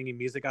screaming, singing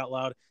music out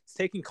loud. It's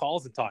taking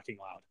calls and talking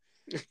loud.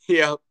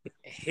 Yep. I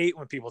hate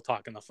when people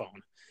talk on the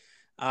phone.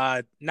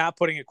 Not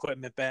putting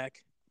equipment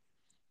back.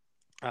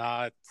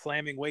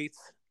 Slamming weights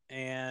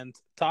and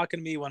talking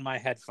to me when my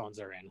headphones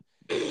are in.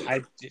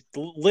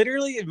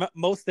 Literally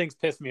most things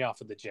piss me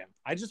off at the gym.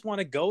 I just want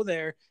to go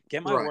there,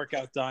 get my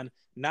workout done,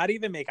 not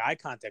even make eye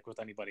contact with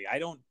anybody. I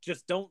don't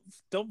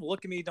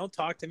look at me, don't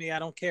talk to me. I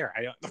don't care.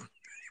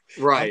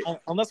 Right.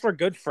 Unless we're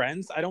good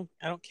friends, I don't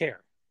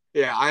care.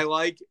 Yeah, I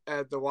like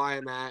at the Y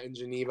I'm at in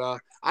Geneva,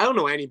 I don't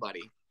know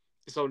anybody.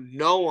 So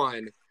no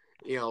one,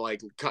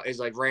 like is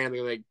like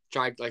randomly like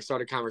trying like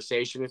start a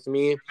conversation with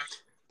me.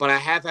 But I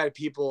have had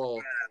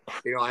people,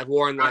 I've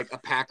worn like a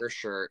Packer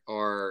shirt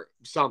or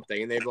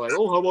something, and they'd be like,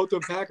 "Oh, how about the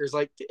Packers?"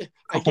 Like,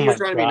 I get you're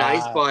trying to be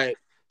nice, but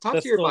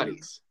talk to your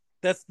buddies.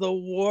 That's the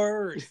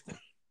worst.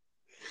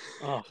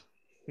 Oh,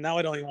 now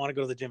I don't even want to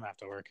go to the gym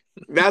after work.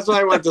 That's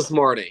why I went this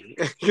morning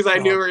because I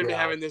knew we were going to be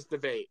having this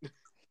debate.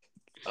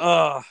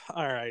 All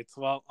right.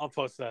 Well, I'll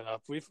post that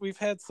up. We've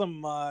had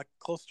some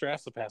close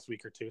drafts the past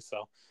week or two,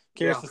 so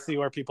curious to see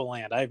where people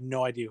land. I have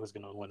no idea who's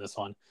going to win this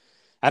one.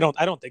 I don't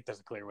think there's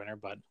a clear winner,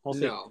 but we'll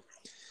see. No.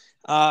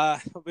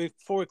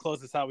 Before we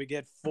close this out, we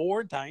get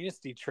 4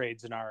 Dynasty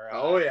trades in our.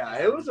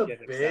 It was a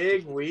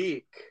big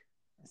week.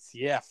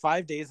 Yeah,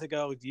 5 days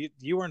ago,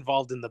 you were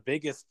involved in the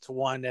biggest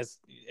one as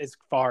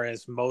far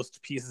as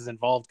most pieces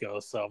involved go.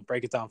 So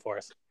break it down for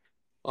us.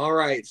 All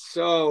right.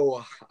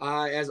 So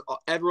as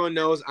everyone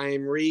knows, I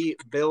am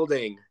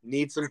rebuilding.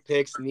 Need some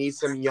picks. Need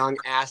some young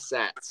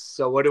assets.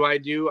 So what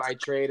do? I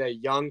trade a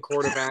young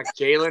quarterback,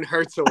 Jalen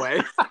Hurts,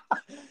 away.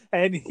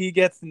 And he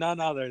gets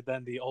none other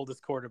than the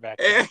oldest quarterback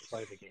to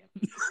play the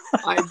game.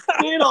 I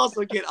did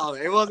also get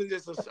other. It wasn't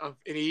just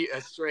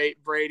a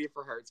straight Brady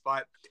for Hurts,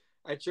 but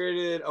I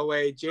traded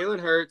away Jalen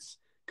Hurts,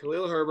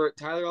 Khalil Herbert,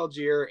 Tyler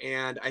Algier,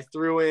 and I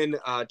threw in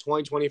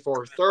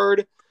 2024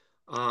 third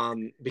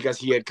because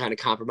he had kind of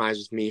compromised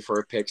with me for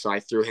a pick, so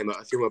I threw him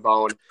a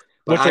bone.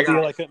 But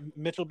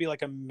Mitch will be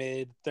like a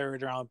mid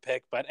third round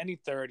pick, but any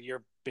third,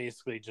 you're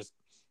basically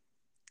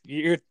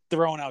you're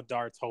throwing out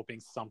darts hoping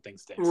something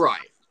sticks. Right.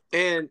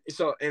 And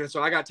so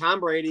I got Tom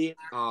Brady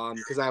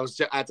because I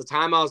was at the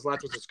time I was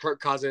left with Kirk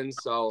Cousins.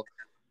 So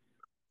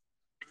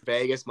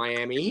Vegas,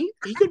 Miami,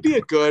 he could be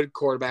a good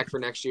quarterback for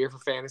next year for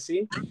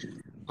fantasy.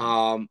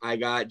 I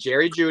got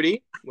Jerry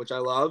Jeudy, which I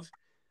love.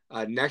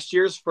 Next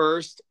year's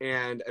first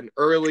and an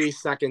early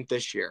second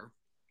this year.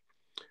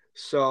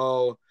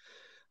 So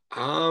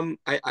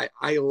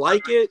I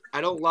like it. I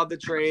don't love the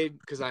trade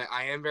because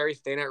I am very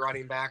thin at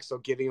running back. So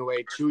giving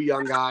away 2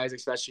 young guys,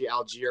 especially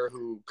Algier,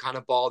 who kind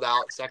of balled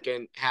out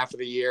second half of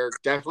the year,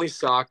 definitely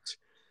sucked.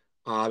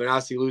 And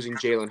obviously losing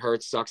Jalen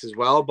Hurts sucks as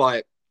well.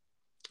 But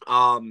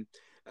I'm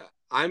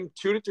 2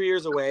 to 3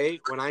 years away.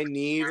 When I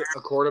need a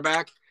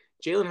quarterback,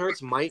 Jalen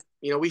Hurts might,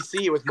 we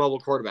see it with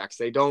mobile quarterbacks.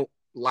 They don't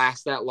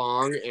last that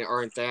long and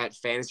aren't that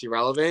fantasy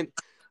relevant.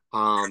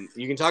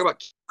 You can talk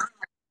about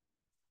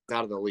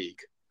out of the league.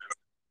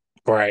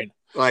 Right.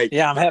 Like,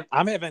 yeah,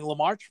 I'm having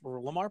Lamar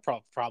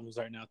problems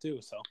right now too.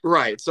 So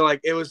right. So like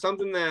it was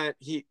something that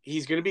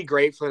he's going to be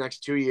great for the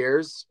next 2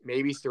 years,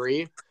 maybe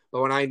 3.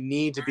 But when I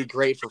need to be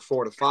great for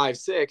 4 to 5,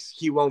 6,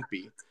 he won't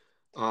be.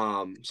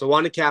 So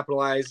wanted to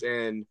capitalize,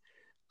 and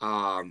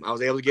I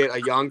was able to get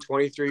a young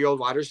 23-year-old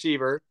wide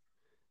receiver.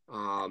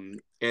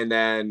 And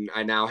then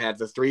I now have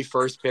the 3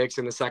 first picks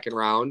in the second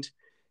round,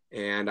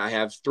 and I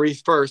have 3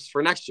 firsts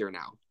for next year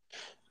now.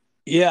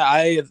 Yeah,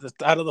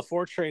 out of the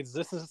 4 trades,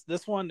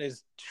 this one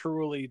is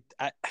truly.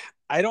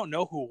 I don't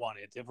know who won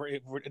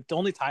it.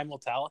 Only time will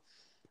tell.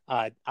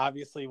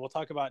 Obviously, we'll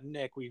talk about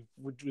Nick. We've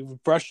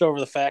brushed over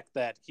the fact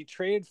that he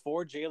traded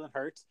for Jalen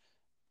Hurts,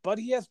 but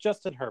he has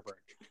Justin Herbert.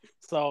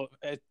 So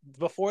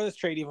before this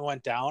trade even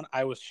went down,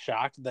 I was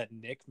shocked that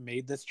Nick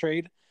made this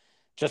trade,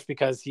 just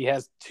because he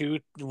has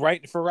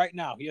right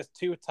now. He has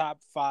 2 top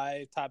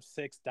 5, top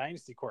 6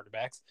 dynasty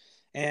quarterbacks,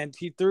 and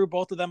he threw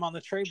both of them on the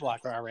trade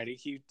block already.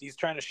 He's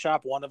trying to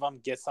shop one of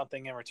them, get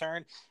something in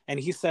return, and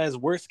he says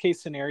worst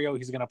case scenario,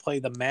 he's going to play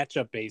the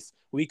matchup base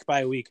week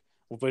by week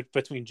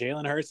between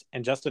Jalen Hurts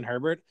and Justin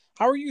Herbert.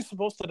 How are you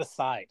supposed to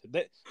decide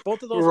that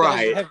both of those guys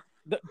Right. have?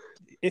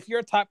 If you're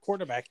a top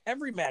quarterback,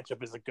 every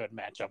matchup is a good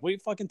matchup. What are you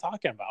fucking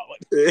talking about?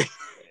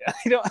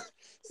 I don't.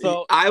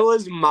 So I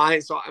was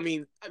mine. So I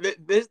mean,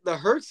 the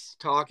Hurts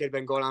talk had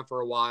been going on for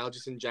a while,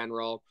 just in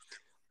general.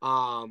 But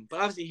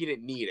obviously he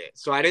didn't need it,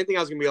 so I didn't think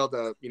I was gonna be able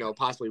to,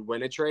 possibly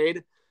win a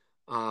trade.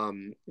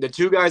 The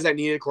 2 guys that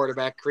needed a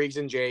quarterback, Kriegs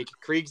and Jake.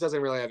 Kriegs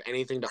doesn't really have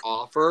anything to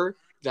offer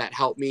that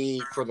helped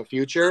me for the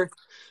future,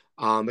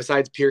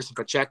 besides Pierce and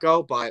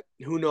Pacheco. But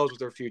who knows what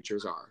their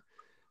futures are?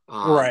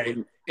 right.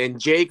 And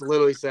Jake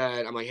literally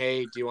said, "I'm like,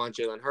 hey, do you want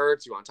Jalen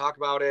Hurts? You want to talk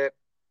about it?"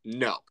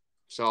 No.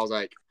 So I was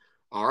like,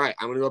 all right,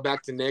 I'm going to go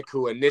back to Nick,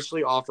 who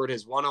initially offered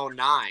his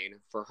 109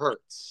 for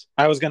Hurts.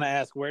 I was going to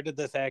ask, where did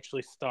this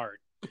actually start?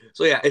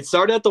 So, yeah, it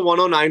started at the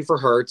 109 for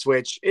Hurts,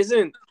 which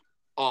isn't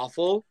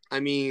awful.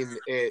 I mean,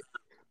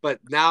 but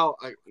now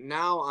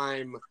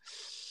I'm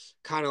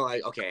kind of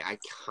like, okay, I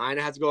kind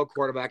of have to go a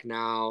quarterback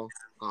now.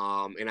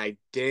 And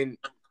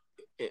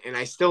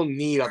I still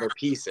need other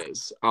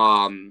pieces.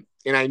 And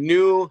I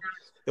knew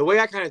the way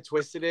I kind of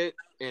twisted it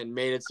and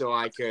made it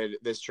so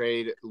this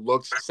trade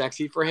looked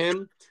sexy for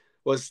him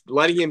was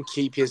letting him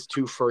keep his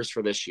 2 firsts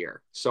for this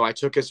year. So I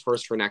took his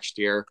first for next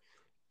year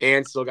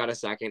and still got a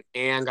second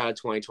and got a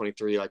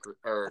 2023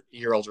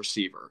 year-old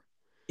receiver.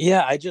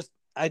 Yeah, I just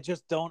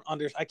don't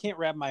understand. I can't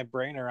wrap my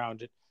brain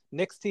around it.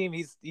 Nick's team,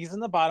 he's in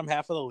the bottom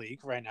half of the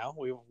league right now.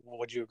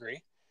 Would you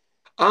agree?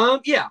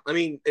 Yeah. I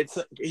mean,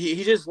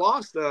 he just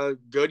lost a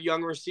good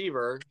young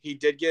receiver. He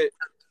did get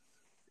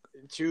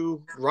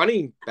 2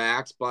 running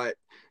backs, but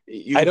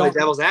you can play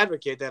devil's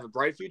advocate. They have a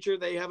bright future.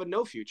 They have a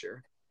no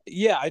future.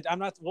 Yeah, I'm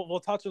not. We'll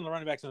touch on the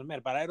running backs in a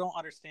minute, but I don't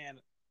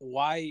understand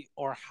why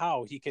or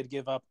how he could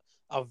give up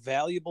a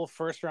valuable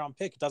first round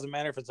pick. It doesn't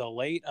matter if it's a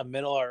late, a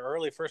middle, or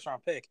early first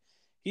round pick.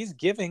 He's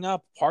giving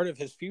up part of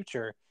his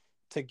future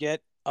to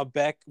get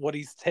what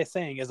he's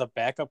saying is a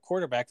backup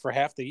quarterback for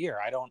half the year.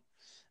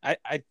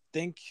 I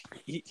think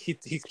he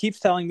keeps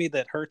telling me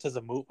that Hurts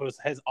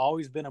has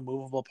always been a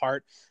movable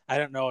part. I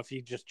don't know if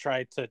he just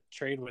tried to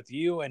trade with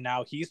you and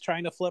now he's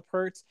trying to flip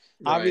Hurts.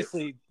 Right.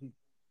 Obviously,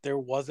 there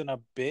wasn't a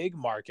big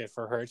market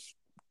for Hurts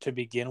to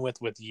begin with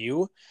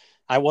you.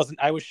 I was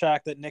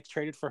shocked that Nick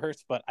traded for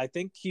Hurts, but I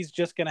think he's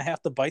just going to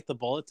have to bite the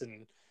bullets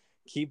and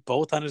keep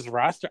both on his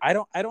roster. I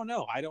don't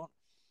know.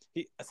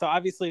 So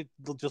obviously,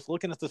 just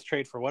looking at this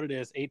trade for what it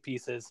is, 8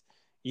 pieces,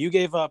 you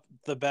gave up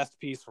the best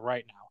piece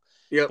right now.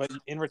 Yep. But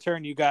in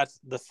return, you got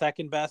the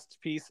second best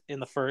piece in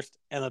the first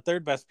and the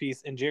third best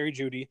piece in Jerry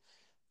Jeudy.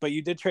 But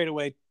you did trade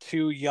away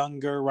 2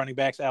 younger running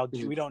backs.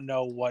 We don't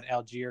know what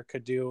Algier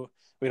could do.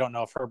 We don't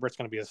know if Herbert's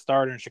going to be a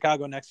starter in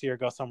Chicago next year or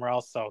go somewhere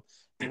else. So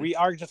we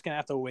are just going to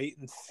have to wait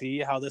and see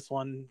how this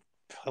one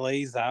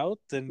plays out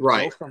and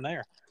go from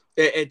there.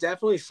 It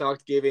definitely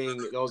sucked giving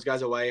those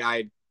guys away.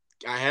 I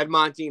had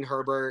Monty and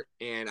Herbert,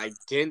 and I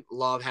didn't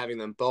love having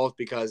them both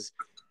because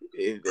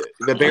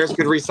the Bears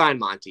could re-sign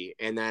Monty,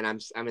 and then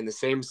I'm in the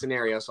same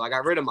scenario, so I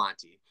got rid of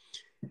Monty.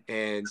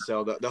 And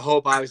so the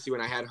hope, obviously,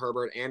 when I had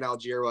Herbert and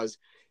Algier was,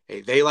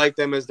 hey, they like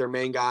them as their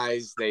main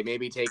guys. They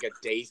maybe take a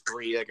day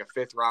 3, like a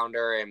 5th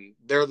rounder, and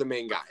they're the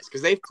main guys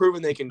because they've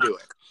proven they can do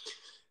it.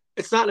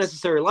 It's not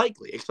necessarily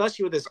likely,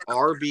 especially with this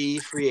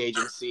RB free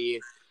agency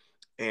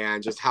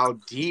and just how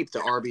deep the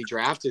RB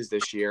draft is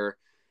this year.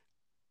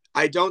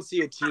 I don't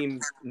see a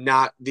team,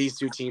 not these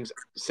 2 teams,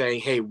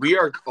 saying, hey, we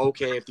are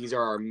okay if these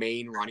are our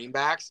main running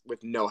backs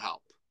with no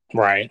help.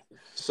 Right.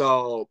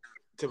 So,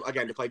 to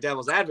play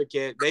devil's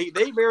advocate, they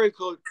very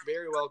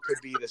well could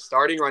be the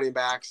starting running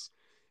backs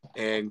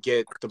and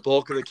get the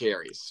bulk of the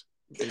carries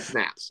and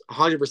snaps,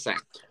 100%.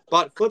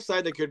 But flip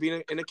side, they could be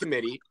in a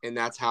committee, and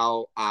that's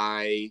how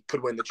I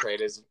could win the trade,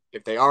 is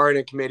if they are in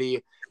a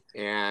committee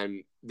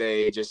and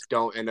they just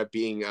don't end up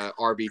being a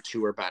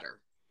RB2 or better.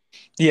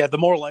 Yeah, the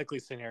more likely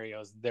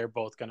scenarios, they're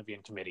both going to be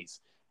in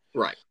committees.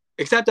 Right.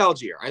 Except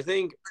Algier. I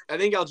think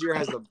Algier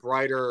has the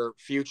brighter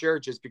future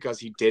just because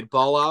he did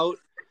ball out.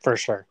 For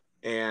sure.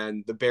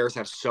 And the Bears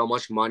have so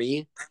much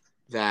money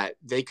that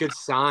they could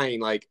sign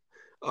like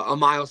a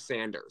Miles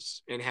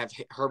Sanders and have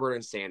Herbert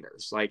and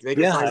Sanders. Like they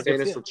could sign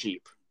Sanders for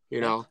cheap,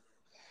 you know?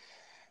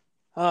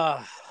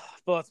 But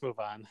let's move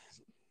on.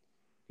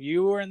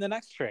 You were in the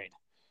next trade.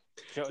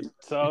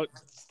 So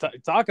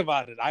talk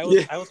about it. I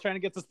was trying to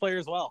get this player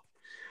as well.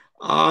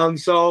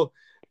 So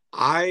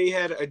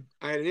I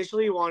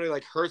initially wanted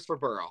like Hurts for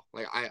Burrow.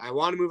 Like I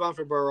want to move on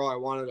for Burrow. I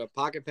wanted a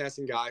pocket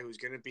passing guy who's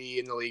going to be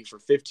in the league for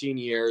 15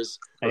 years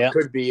or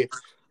could be.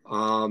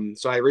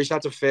 So I reached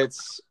out to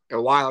Fitz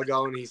a while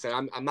ago, and he said,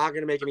 I'm not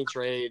going to make any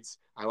trades.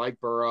 I like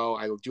Burrow.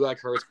 I do like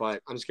Hurts,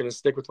 but I'm just going to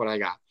stick with what I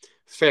got.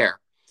 Fair.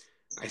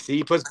 I see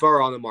he puts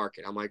Burrow on the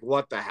market. I'm like,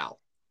 what the hell?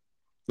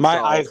 My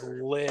eyes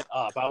lit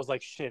up. I was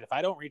like, shit, if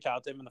I don't reach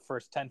out to him in the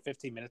first 10,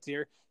 15 minutes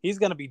here, he's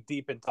going to be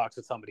deep in talks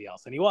with somebody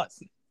else. And he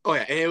was. Oh,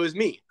 yeah. And it was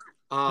me.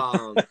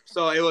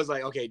 So it was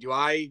like, okay, do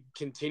I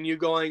continue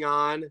going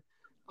on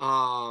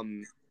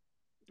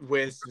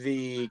with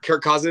the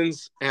Kirk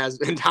Cousins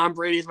and Tom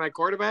Brady as my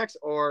quarterbacks,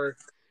 or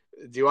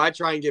do I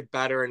try and get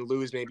better and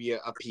lose maybe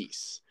a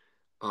piece?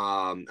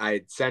 I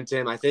had sent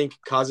him, I think,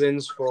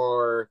 Cousins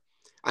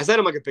I sent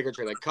him like a bigger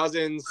trade, like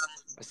Cousins,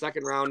 a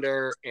second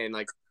rounder, and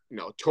like,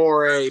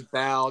 Torrey,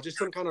 Bell, just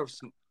some kind of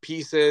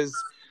pieces.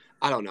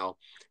 I don't know.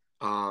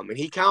 And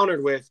he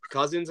countered with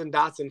Cousins and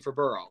Dotson for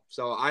Burrow.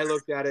 So I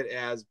looked at it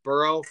as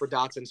Burrow for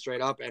Dotson straight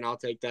up, and I'll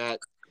take that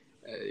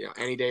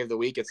any day of the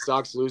week. It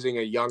sucks losing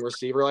a young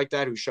receiver like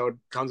that who showed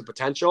tons of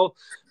potential,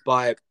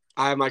 but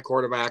I have my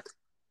quarterback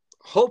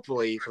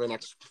hopefully for the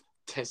next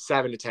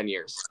 7 to 10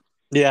 years.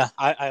 Yeah,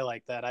 I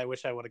like that. I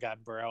wish I would have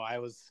gotten Burrow.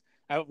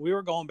 We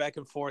were going back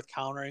and forth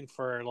countering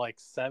for like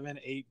 7,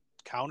 8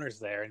 counters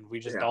there, and we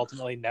just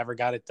ultimately never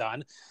got it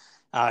done.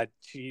 I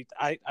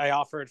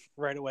offered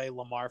right away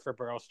Lamar for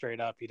Burrow straight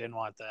up. He didn't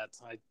want that.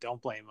 So I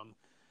don't blame him.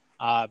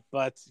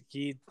 But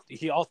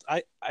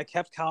I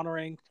kept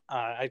countering.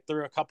 I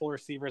threw a couple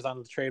receivers on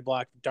the trade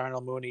block: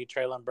 Darnell Mooney,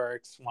 Traylon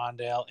Burks,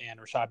 Wandale, and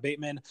Rashad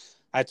Bateman.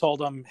 I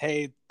told him,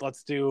 hey,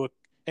 let's do.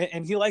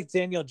 And he liked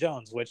Daniel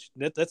Jones, which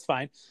that's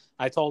fine.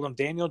 I told him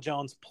Daniel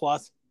Jones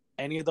plus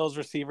any of those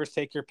receivers,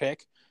 take your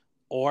pick,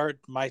 or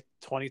my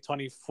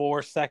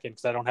 2024 second,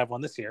 because I don't have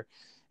one this year.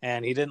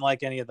 And he didn't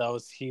like any of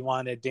those. He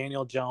wanted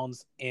Daniel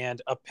Jones and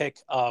a pick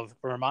of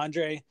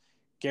Ramondre,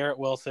 Garrett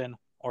Wilson,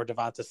 or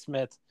Devonta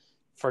Smith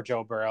for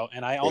Joe Burrow.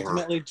 And I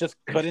ultimately just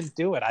couldn't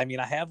do it. I mean,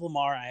 I have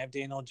Lamar, I have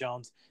Daniel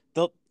Jones.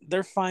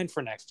 They're fine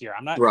for next year.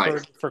 I'm not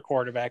for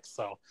quarterbacks,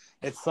 so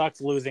it sucks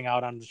losing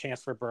out on the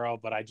chance for Burrow,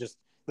 but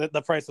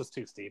the price was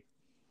too steep.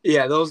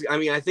 Yeah,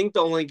 I think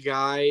the only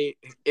guy,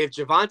 if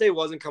Javonte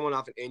wasn't coming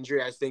off an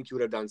injury, I think he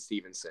would have done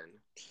Stevenson.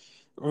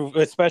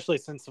 Especially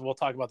since we'll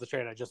talk about the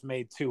trade I just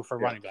made 2 for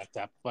running back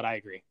depth, but I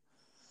agree.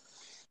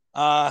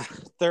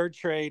 Third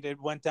trade,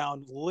 it went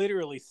down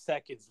literally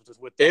seconds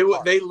with they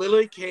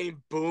literally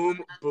came boom,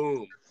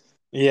 boom.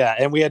 Yeah,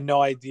 and we had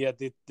no idea.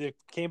 It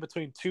came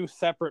between 2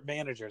 separate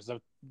managers.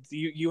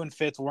 You and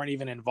Fitz weren't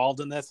even involved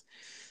in this.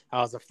 It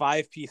was a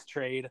 5-piece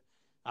trade.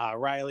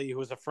 Riley, who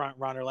was a front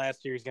runner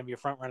last year, he's going to be a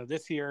front runner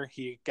this year.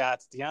 He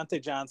got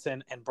Deontay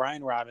Johnson and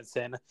Brian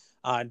Robinson.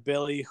 And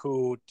Billy,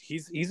 who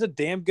he's a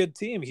damn good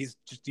team. He's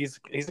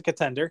a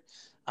contender.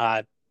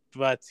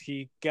 But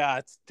he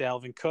got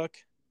Dalvin Cook,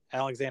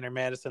 Alexander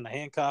Madison, the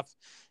handcuff,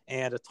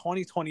 and a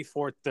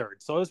 2024 third.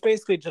 So it was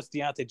basically just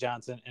Deontay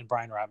Johnson and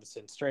Brian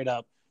Robinson straight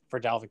up for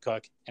Dalvin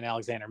Cook and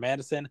Alexander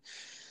Madison.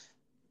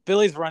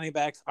 Billy's running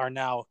backs are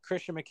now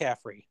Christian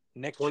McCaffrey,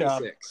 Nick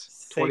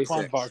 26, Chubb,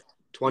 Saquon Barkley.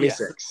 26.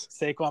 Yes,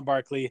 Saquon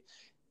Barkley,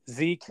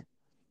 Zeke,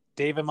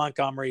 David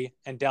Montgomery,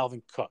 and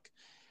Dalvin Cook.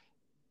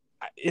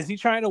 Is he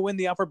trying to win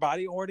the upper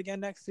body award again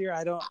next year?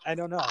 I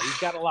don't know. He's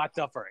got it locked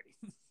up already.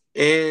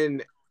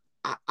 And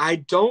I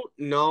don't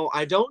know.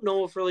 I don't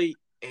know if really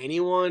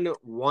anyone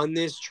won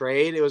this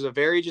trade. It was a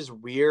very just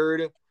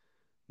weird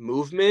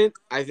movement.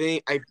 I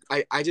think I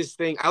don't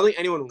think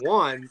anyone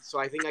won. So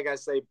I think I gotta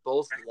say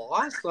both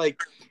lost. Like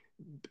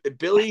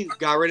Billy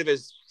got rid of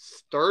his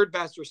third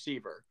best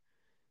receiver,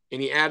 and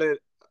he added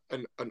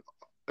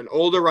an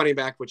older running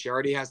back, which he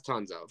already has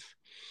tons of,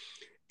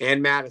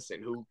 and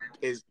Madison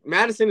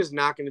is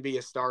not going to be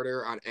a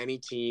starter on any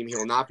team. He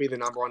will not be the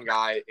number 1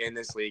 guy in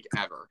this league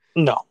ever.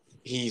 No.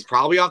 He's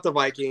probably off the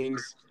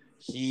Vikings.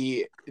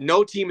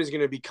 No team is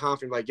going to be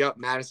confident like, yep,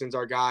 Madison's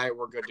our guy.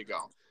 We're good to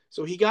go.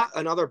 So he got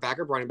another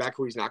backup running back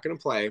who he's not going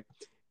to play,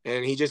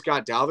 and he just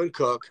got Dalvin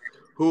Cook,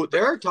 who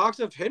there are talks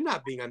of him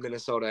not being on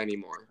Minnesota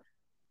anymore.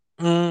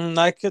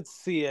 I could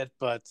see it,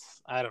 but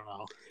I don't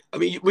know. I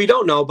mean, we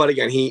don't know, but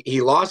again, he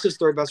lost his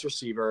third best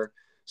receiver.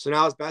 So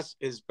now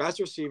his best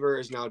receiver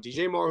is now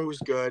DJ Moore, who's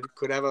good.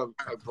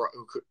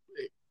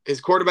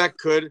 His quarterback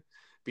could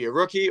be a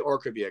rookie or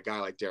could be a guy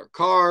like Derek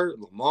Carr,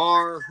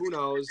 Lamar, who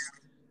knows.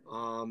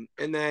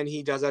 And then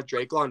he does have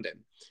Drake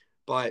London,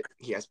 but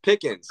he has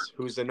Pickens,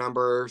 who's the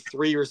number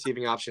 3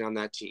 receiving option on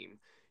that team,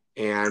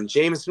 and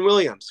Jameson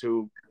Williams,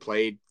 who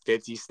played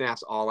 50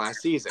 snaps all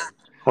last season.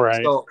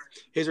 Right. So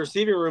his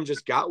receiving room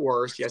just got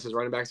worse. Yes, his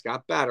running backs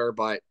got better,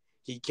 but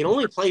he can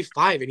only play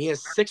 5, and he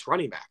has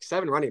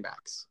 7 running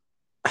backs.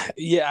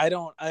 Yeah, I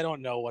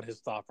don't know what his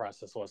thought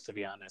process was, to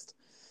be honest.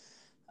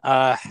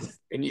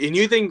 And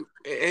you think,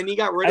 and he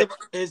got rid of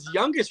his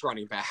youngest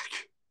running back.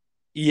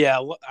 Yeah,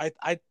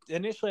 I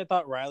initially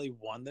thought Riley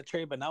won the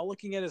trade, but now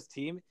looking at his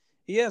team,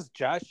 he has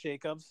Josh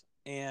Jacobs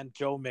and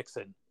Joe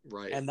Mixon,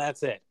 right? And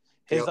that's it.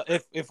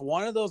 His if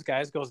one of those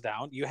guys goes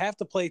down, you have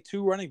to play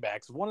 2 running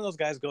backs. If one of those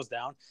guys goes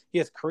down, he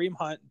has Kareem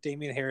Hunt,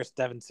 Damian Harris,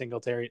 Devin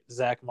Singletary,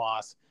 Zach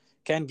Moss,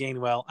 Ken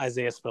Gainwell,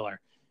 Isaiah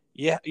Spiller.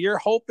 Yeah, you're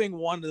hoping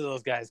one of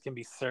those guys can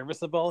be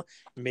serviceable.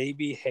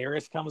 Maybe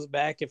Harris comes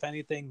back, if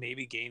anything.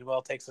 Maybe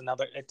Gainwell takes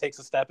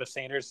a step if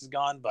Sanders is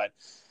gone. But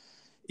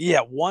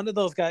yeah, one of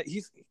those guys.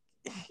 He's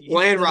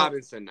and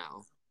Robinson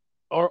now.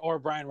 Or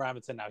Brian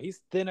Robinson now.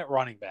 He's thin at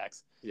running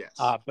backs. Yes.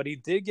 But he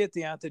did get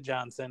Deontay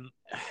Johnson.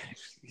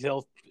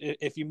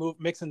 If you move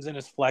Mixon's in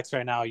his flex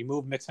right now, you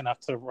move Mixon up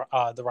to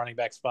the running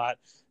back spot,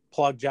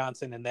 plug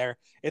Johnson in there.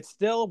 It's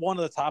still one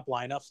of the top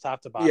lineups,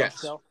 top to bottom. Yes.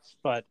 Still.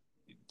 But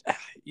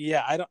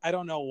yeah, I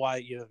don't know why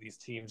either of these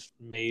teams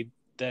made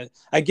that.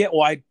 I get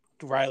why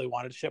Riley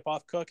wanted to ship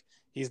off Cook.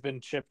 He's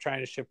been trying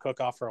to ship Cook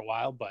off for a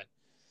while, but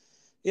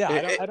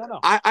yeah, I don't know.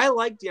 I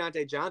like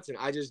Deontay Johnson.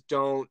 I just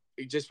don't.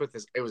 Just with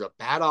this, it was a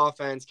bad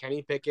offense.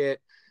 Kenny Pickett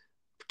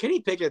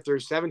threw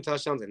 7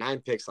 touchdowns and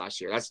 9 picks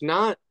last year. That's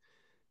not.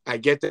 I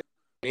get the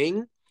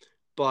thing,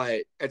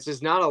 but it's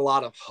just not a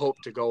lot of hope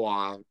to go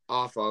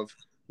off of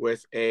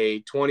with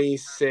a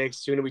 26,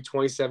 soon to be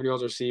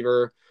 27-year-old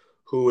receiver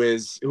who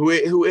is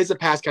a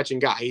pass catching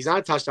guy. He's not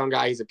a touchdown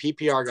guy. He's a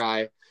PPR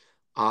guy.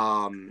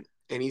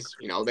 And he's,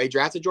 they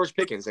drafted George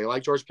Pickens. They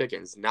like George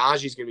Pickens.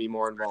 Najee's going to be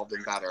more involved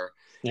and better.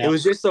 Yeah. It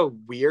was just a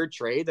weird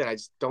trade that I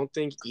just don't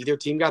think either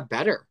team got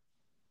better.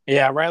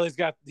 Yeah,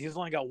 he's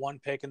only got 1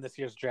 pick in this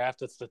year's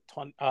draft. It's the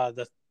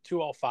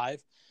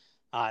 205.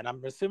 And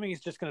I'm assuming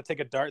he's just going to take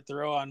a dart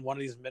throw on one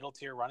of these middle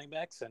tier running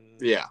backs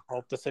and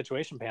hope the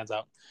situation pans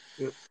out.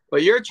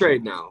 But your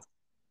trade now.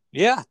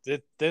 Yeah,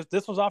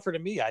 this was offered to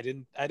me. I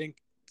didn't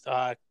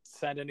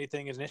send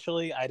anything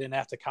initially. I didn't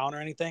have to counter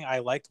anything. I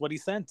liked what he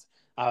sent.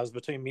 It was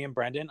between me and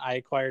Brendan. I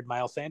acquired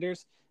Miles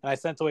Sanders, and I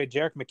sent away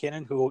Jerick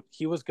McKinnon, who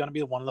he was going to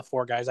be one of the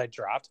 4 guys I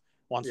dropped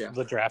once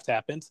the draft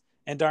happens,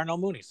 and Darnell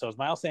Mooney. So it was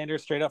Miles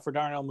Sanders straight up for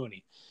Darnell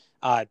Mooney.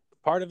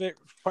 Part of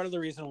the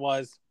reason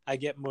was I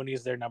get Mooney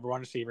as their number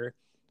 1 receiver,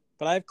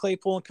 but I have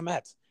Claypool and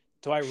Kmet.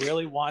 Do I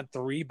really want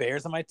 3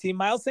 Bears on my team?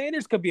 Miles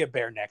Sanders could be a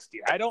Bear next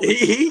year. I don't.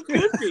 He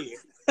could be.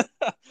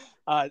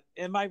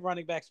 In my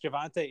running backs,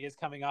 Javonte is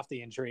coming off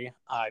the injury.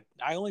 I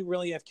only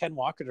really have Ken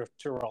Walker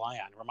to rely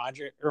on.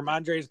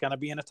 Ramondre is going to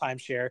be in a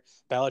timeshare.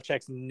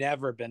 Belichick's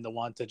never been the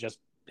one to just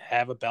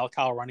have a bell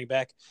cow running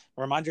back.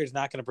 Ramondre is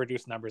not going to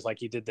produce numbers like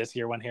he did this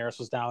year when Harris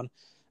was down.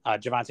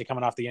 Javonte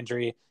coming off the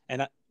injury.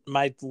 And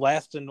my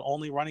last and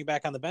only running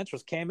back on the bench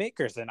was Cam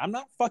Akers. And I'm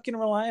not fucking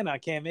relying on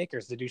Cam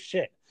Akers to do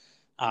shit.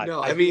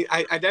 No, I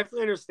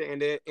definitely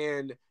understand it.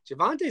 And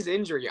Javonte's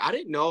injury, I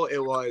didn't know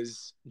it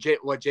was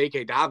what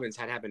J.K. Dobbins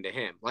had happened to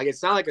him. Like,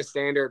 it's not like a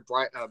standard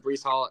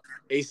Breece Hall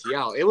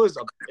ACL. It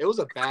was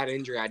a bad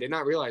injury. I did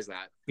not realize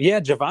that. Yeah,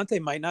 Javonte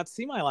might not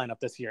see my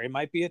lineup this year.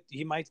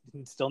 He might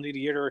still need a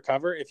year to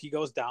recover. If he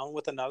goes down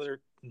with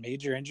another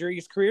major injury,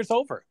 his career's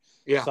over.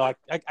 Yeah. So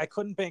I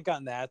couldn't bank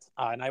on that,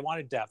 and I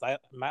wanted depth.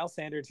 Miles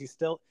Sanders, he's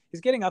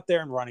getting up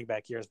there in running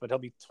back years, but he'll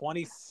be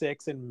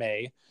 26 in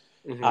May.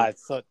 Mm-hmm.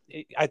 So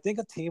I think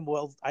a team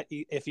will,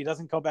 if he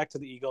doesn't go back to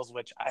the Eagles,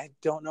 which I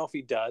don't know if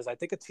he does, I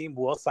think a team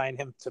will sign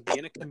him to be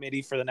in a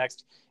committee for the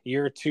next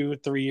year, 2,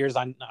 3 years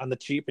on the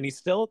cheap, and he's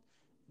still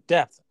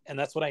depth, and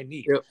that's what I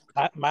need.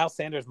 Yep. Miles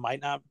Sanders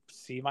might not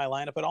see my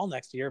lineup at all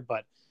next year,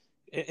 but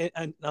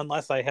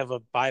unless I have a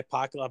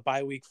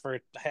bye week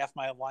for half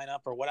my lineup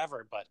or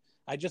whatever, but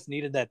I just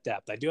needed that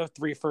depth. I do have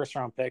 3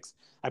 first-round picks.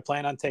 I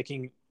plan on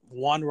taking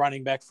 1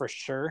 running back for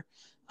sure.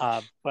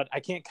 But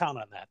I can't count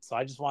on that. So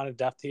I just wanted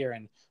depth here.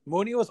 And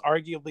Mooney was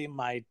arguably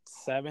my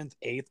 7th,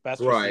 8th best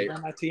receiver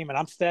on my team. And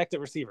I'm stacked at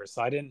receivers.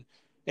 So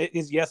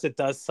it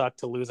does suck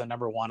to lose a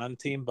number 1 on the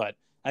team, but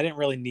I didn't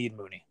really need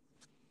Mooney.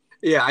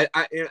 Yeah.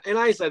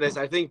 I said this,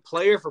 I think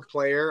player for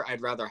player,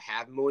 I'd rather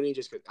have Mooney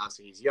just because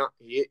obviously he's young.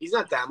 He's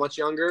not that much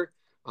younger.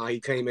 He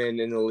came in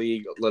the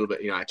league a little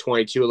bit, at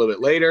 22, a little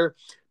bit later,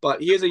 but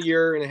he is a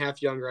year and a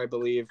half younger, I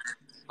believe.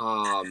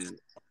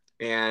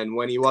 And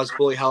when he was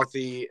fully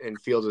healthy in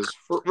Fields'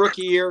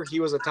 rookie year,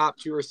 he was a top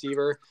 2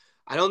 receiver.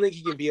 I don't think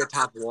he can be a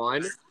top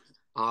 1,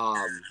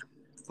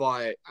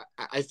 but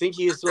I think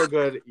he is still a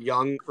good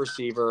young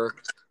receiver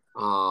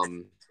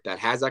that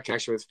has that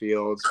connection with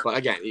Fields. But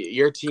again,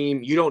 your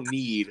team, you don't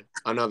need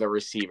another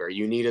receiver.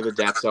 You needed the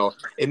depth. So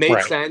it made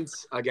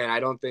sense. Again, I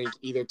don't think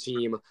either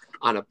team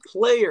on a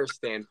player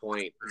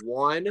standpoint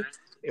won.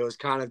 It was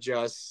kind of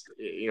just,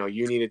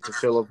 you needed to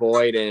fill a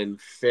void,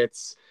 and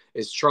Fitz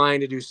is trying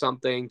to do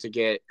something to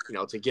get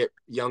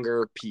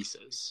younger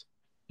pieces.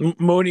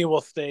 Mooney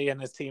will stay in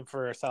his team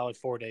for a solid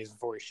 4 days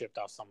before he's shipped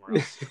off somewhere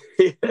else.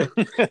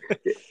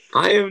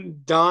 I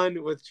am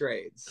done with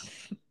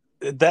trades.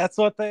 That's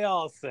what they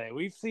all say.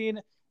 We've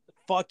seen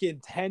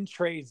fucking 10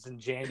 trades in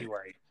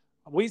January.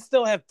 We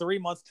still have 3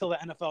 months till the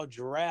NFL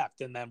draft,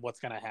 and then what's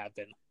going to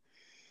happen?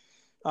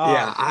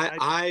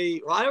 I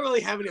don't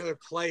really have any other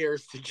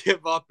players to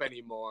give up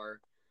anymore.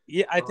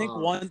 Yeah, I think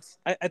once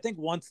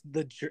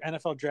the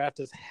NFL draft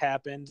has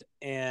happened,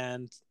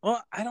 and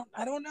I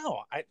don't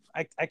know.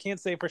 I can't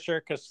say for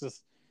sure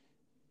because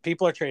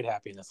people are trade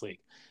happy in this league.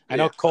 I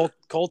know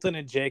Colton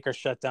and Jake are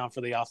shut down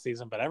for the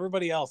offseason, but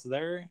everybody else,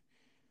 they're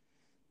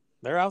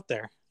out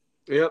there.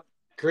 Yep.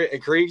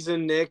 Kriegs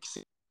and Knicks.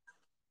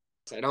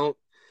 I don't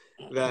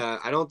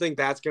think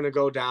that's going to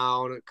go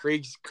down.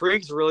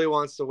 Kriegs really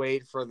wants to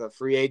wait for the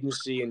free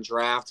agency and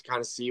draft to kind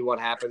of see what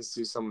happens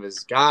to some of his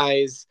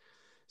guys.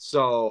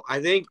 So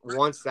I think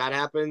once that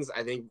happens,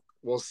 I think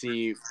we'll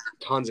see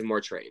tons of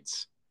more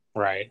trades.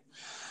 Right.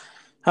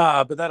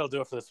 But that'll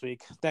do it for this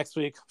week. Next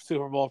week,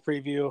 Super Bowl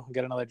preview.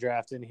 Get another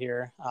draft in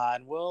here,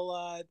 and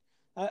we'll.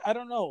 I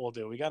don't know what we'll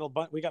do. We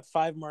got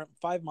 5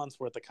 months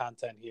worth of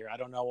content here. I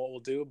don't know what we'll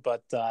do,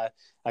 but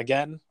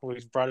again,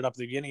 we brought it up at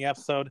the beginning of the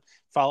episode.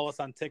 Follow us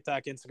on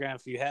TikTok, Instagram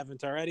if you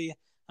haven't already,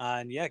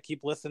 and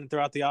keep listening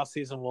throughout the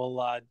offseason.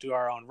 We'll do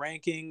our own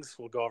rankings.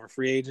 We'll go over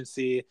free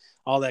agency,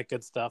 all that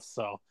good stuff.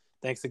 So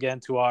thanks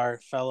again to our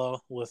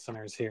fellow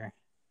listeners here.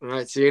 All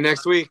right, see you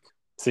next week.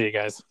 See you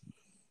guys.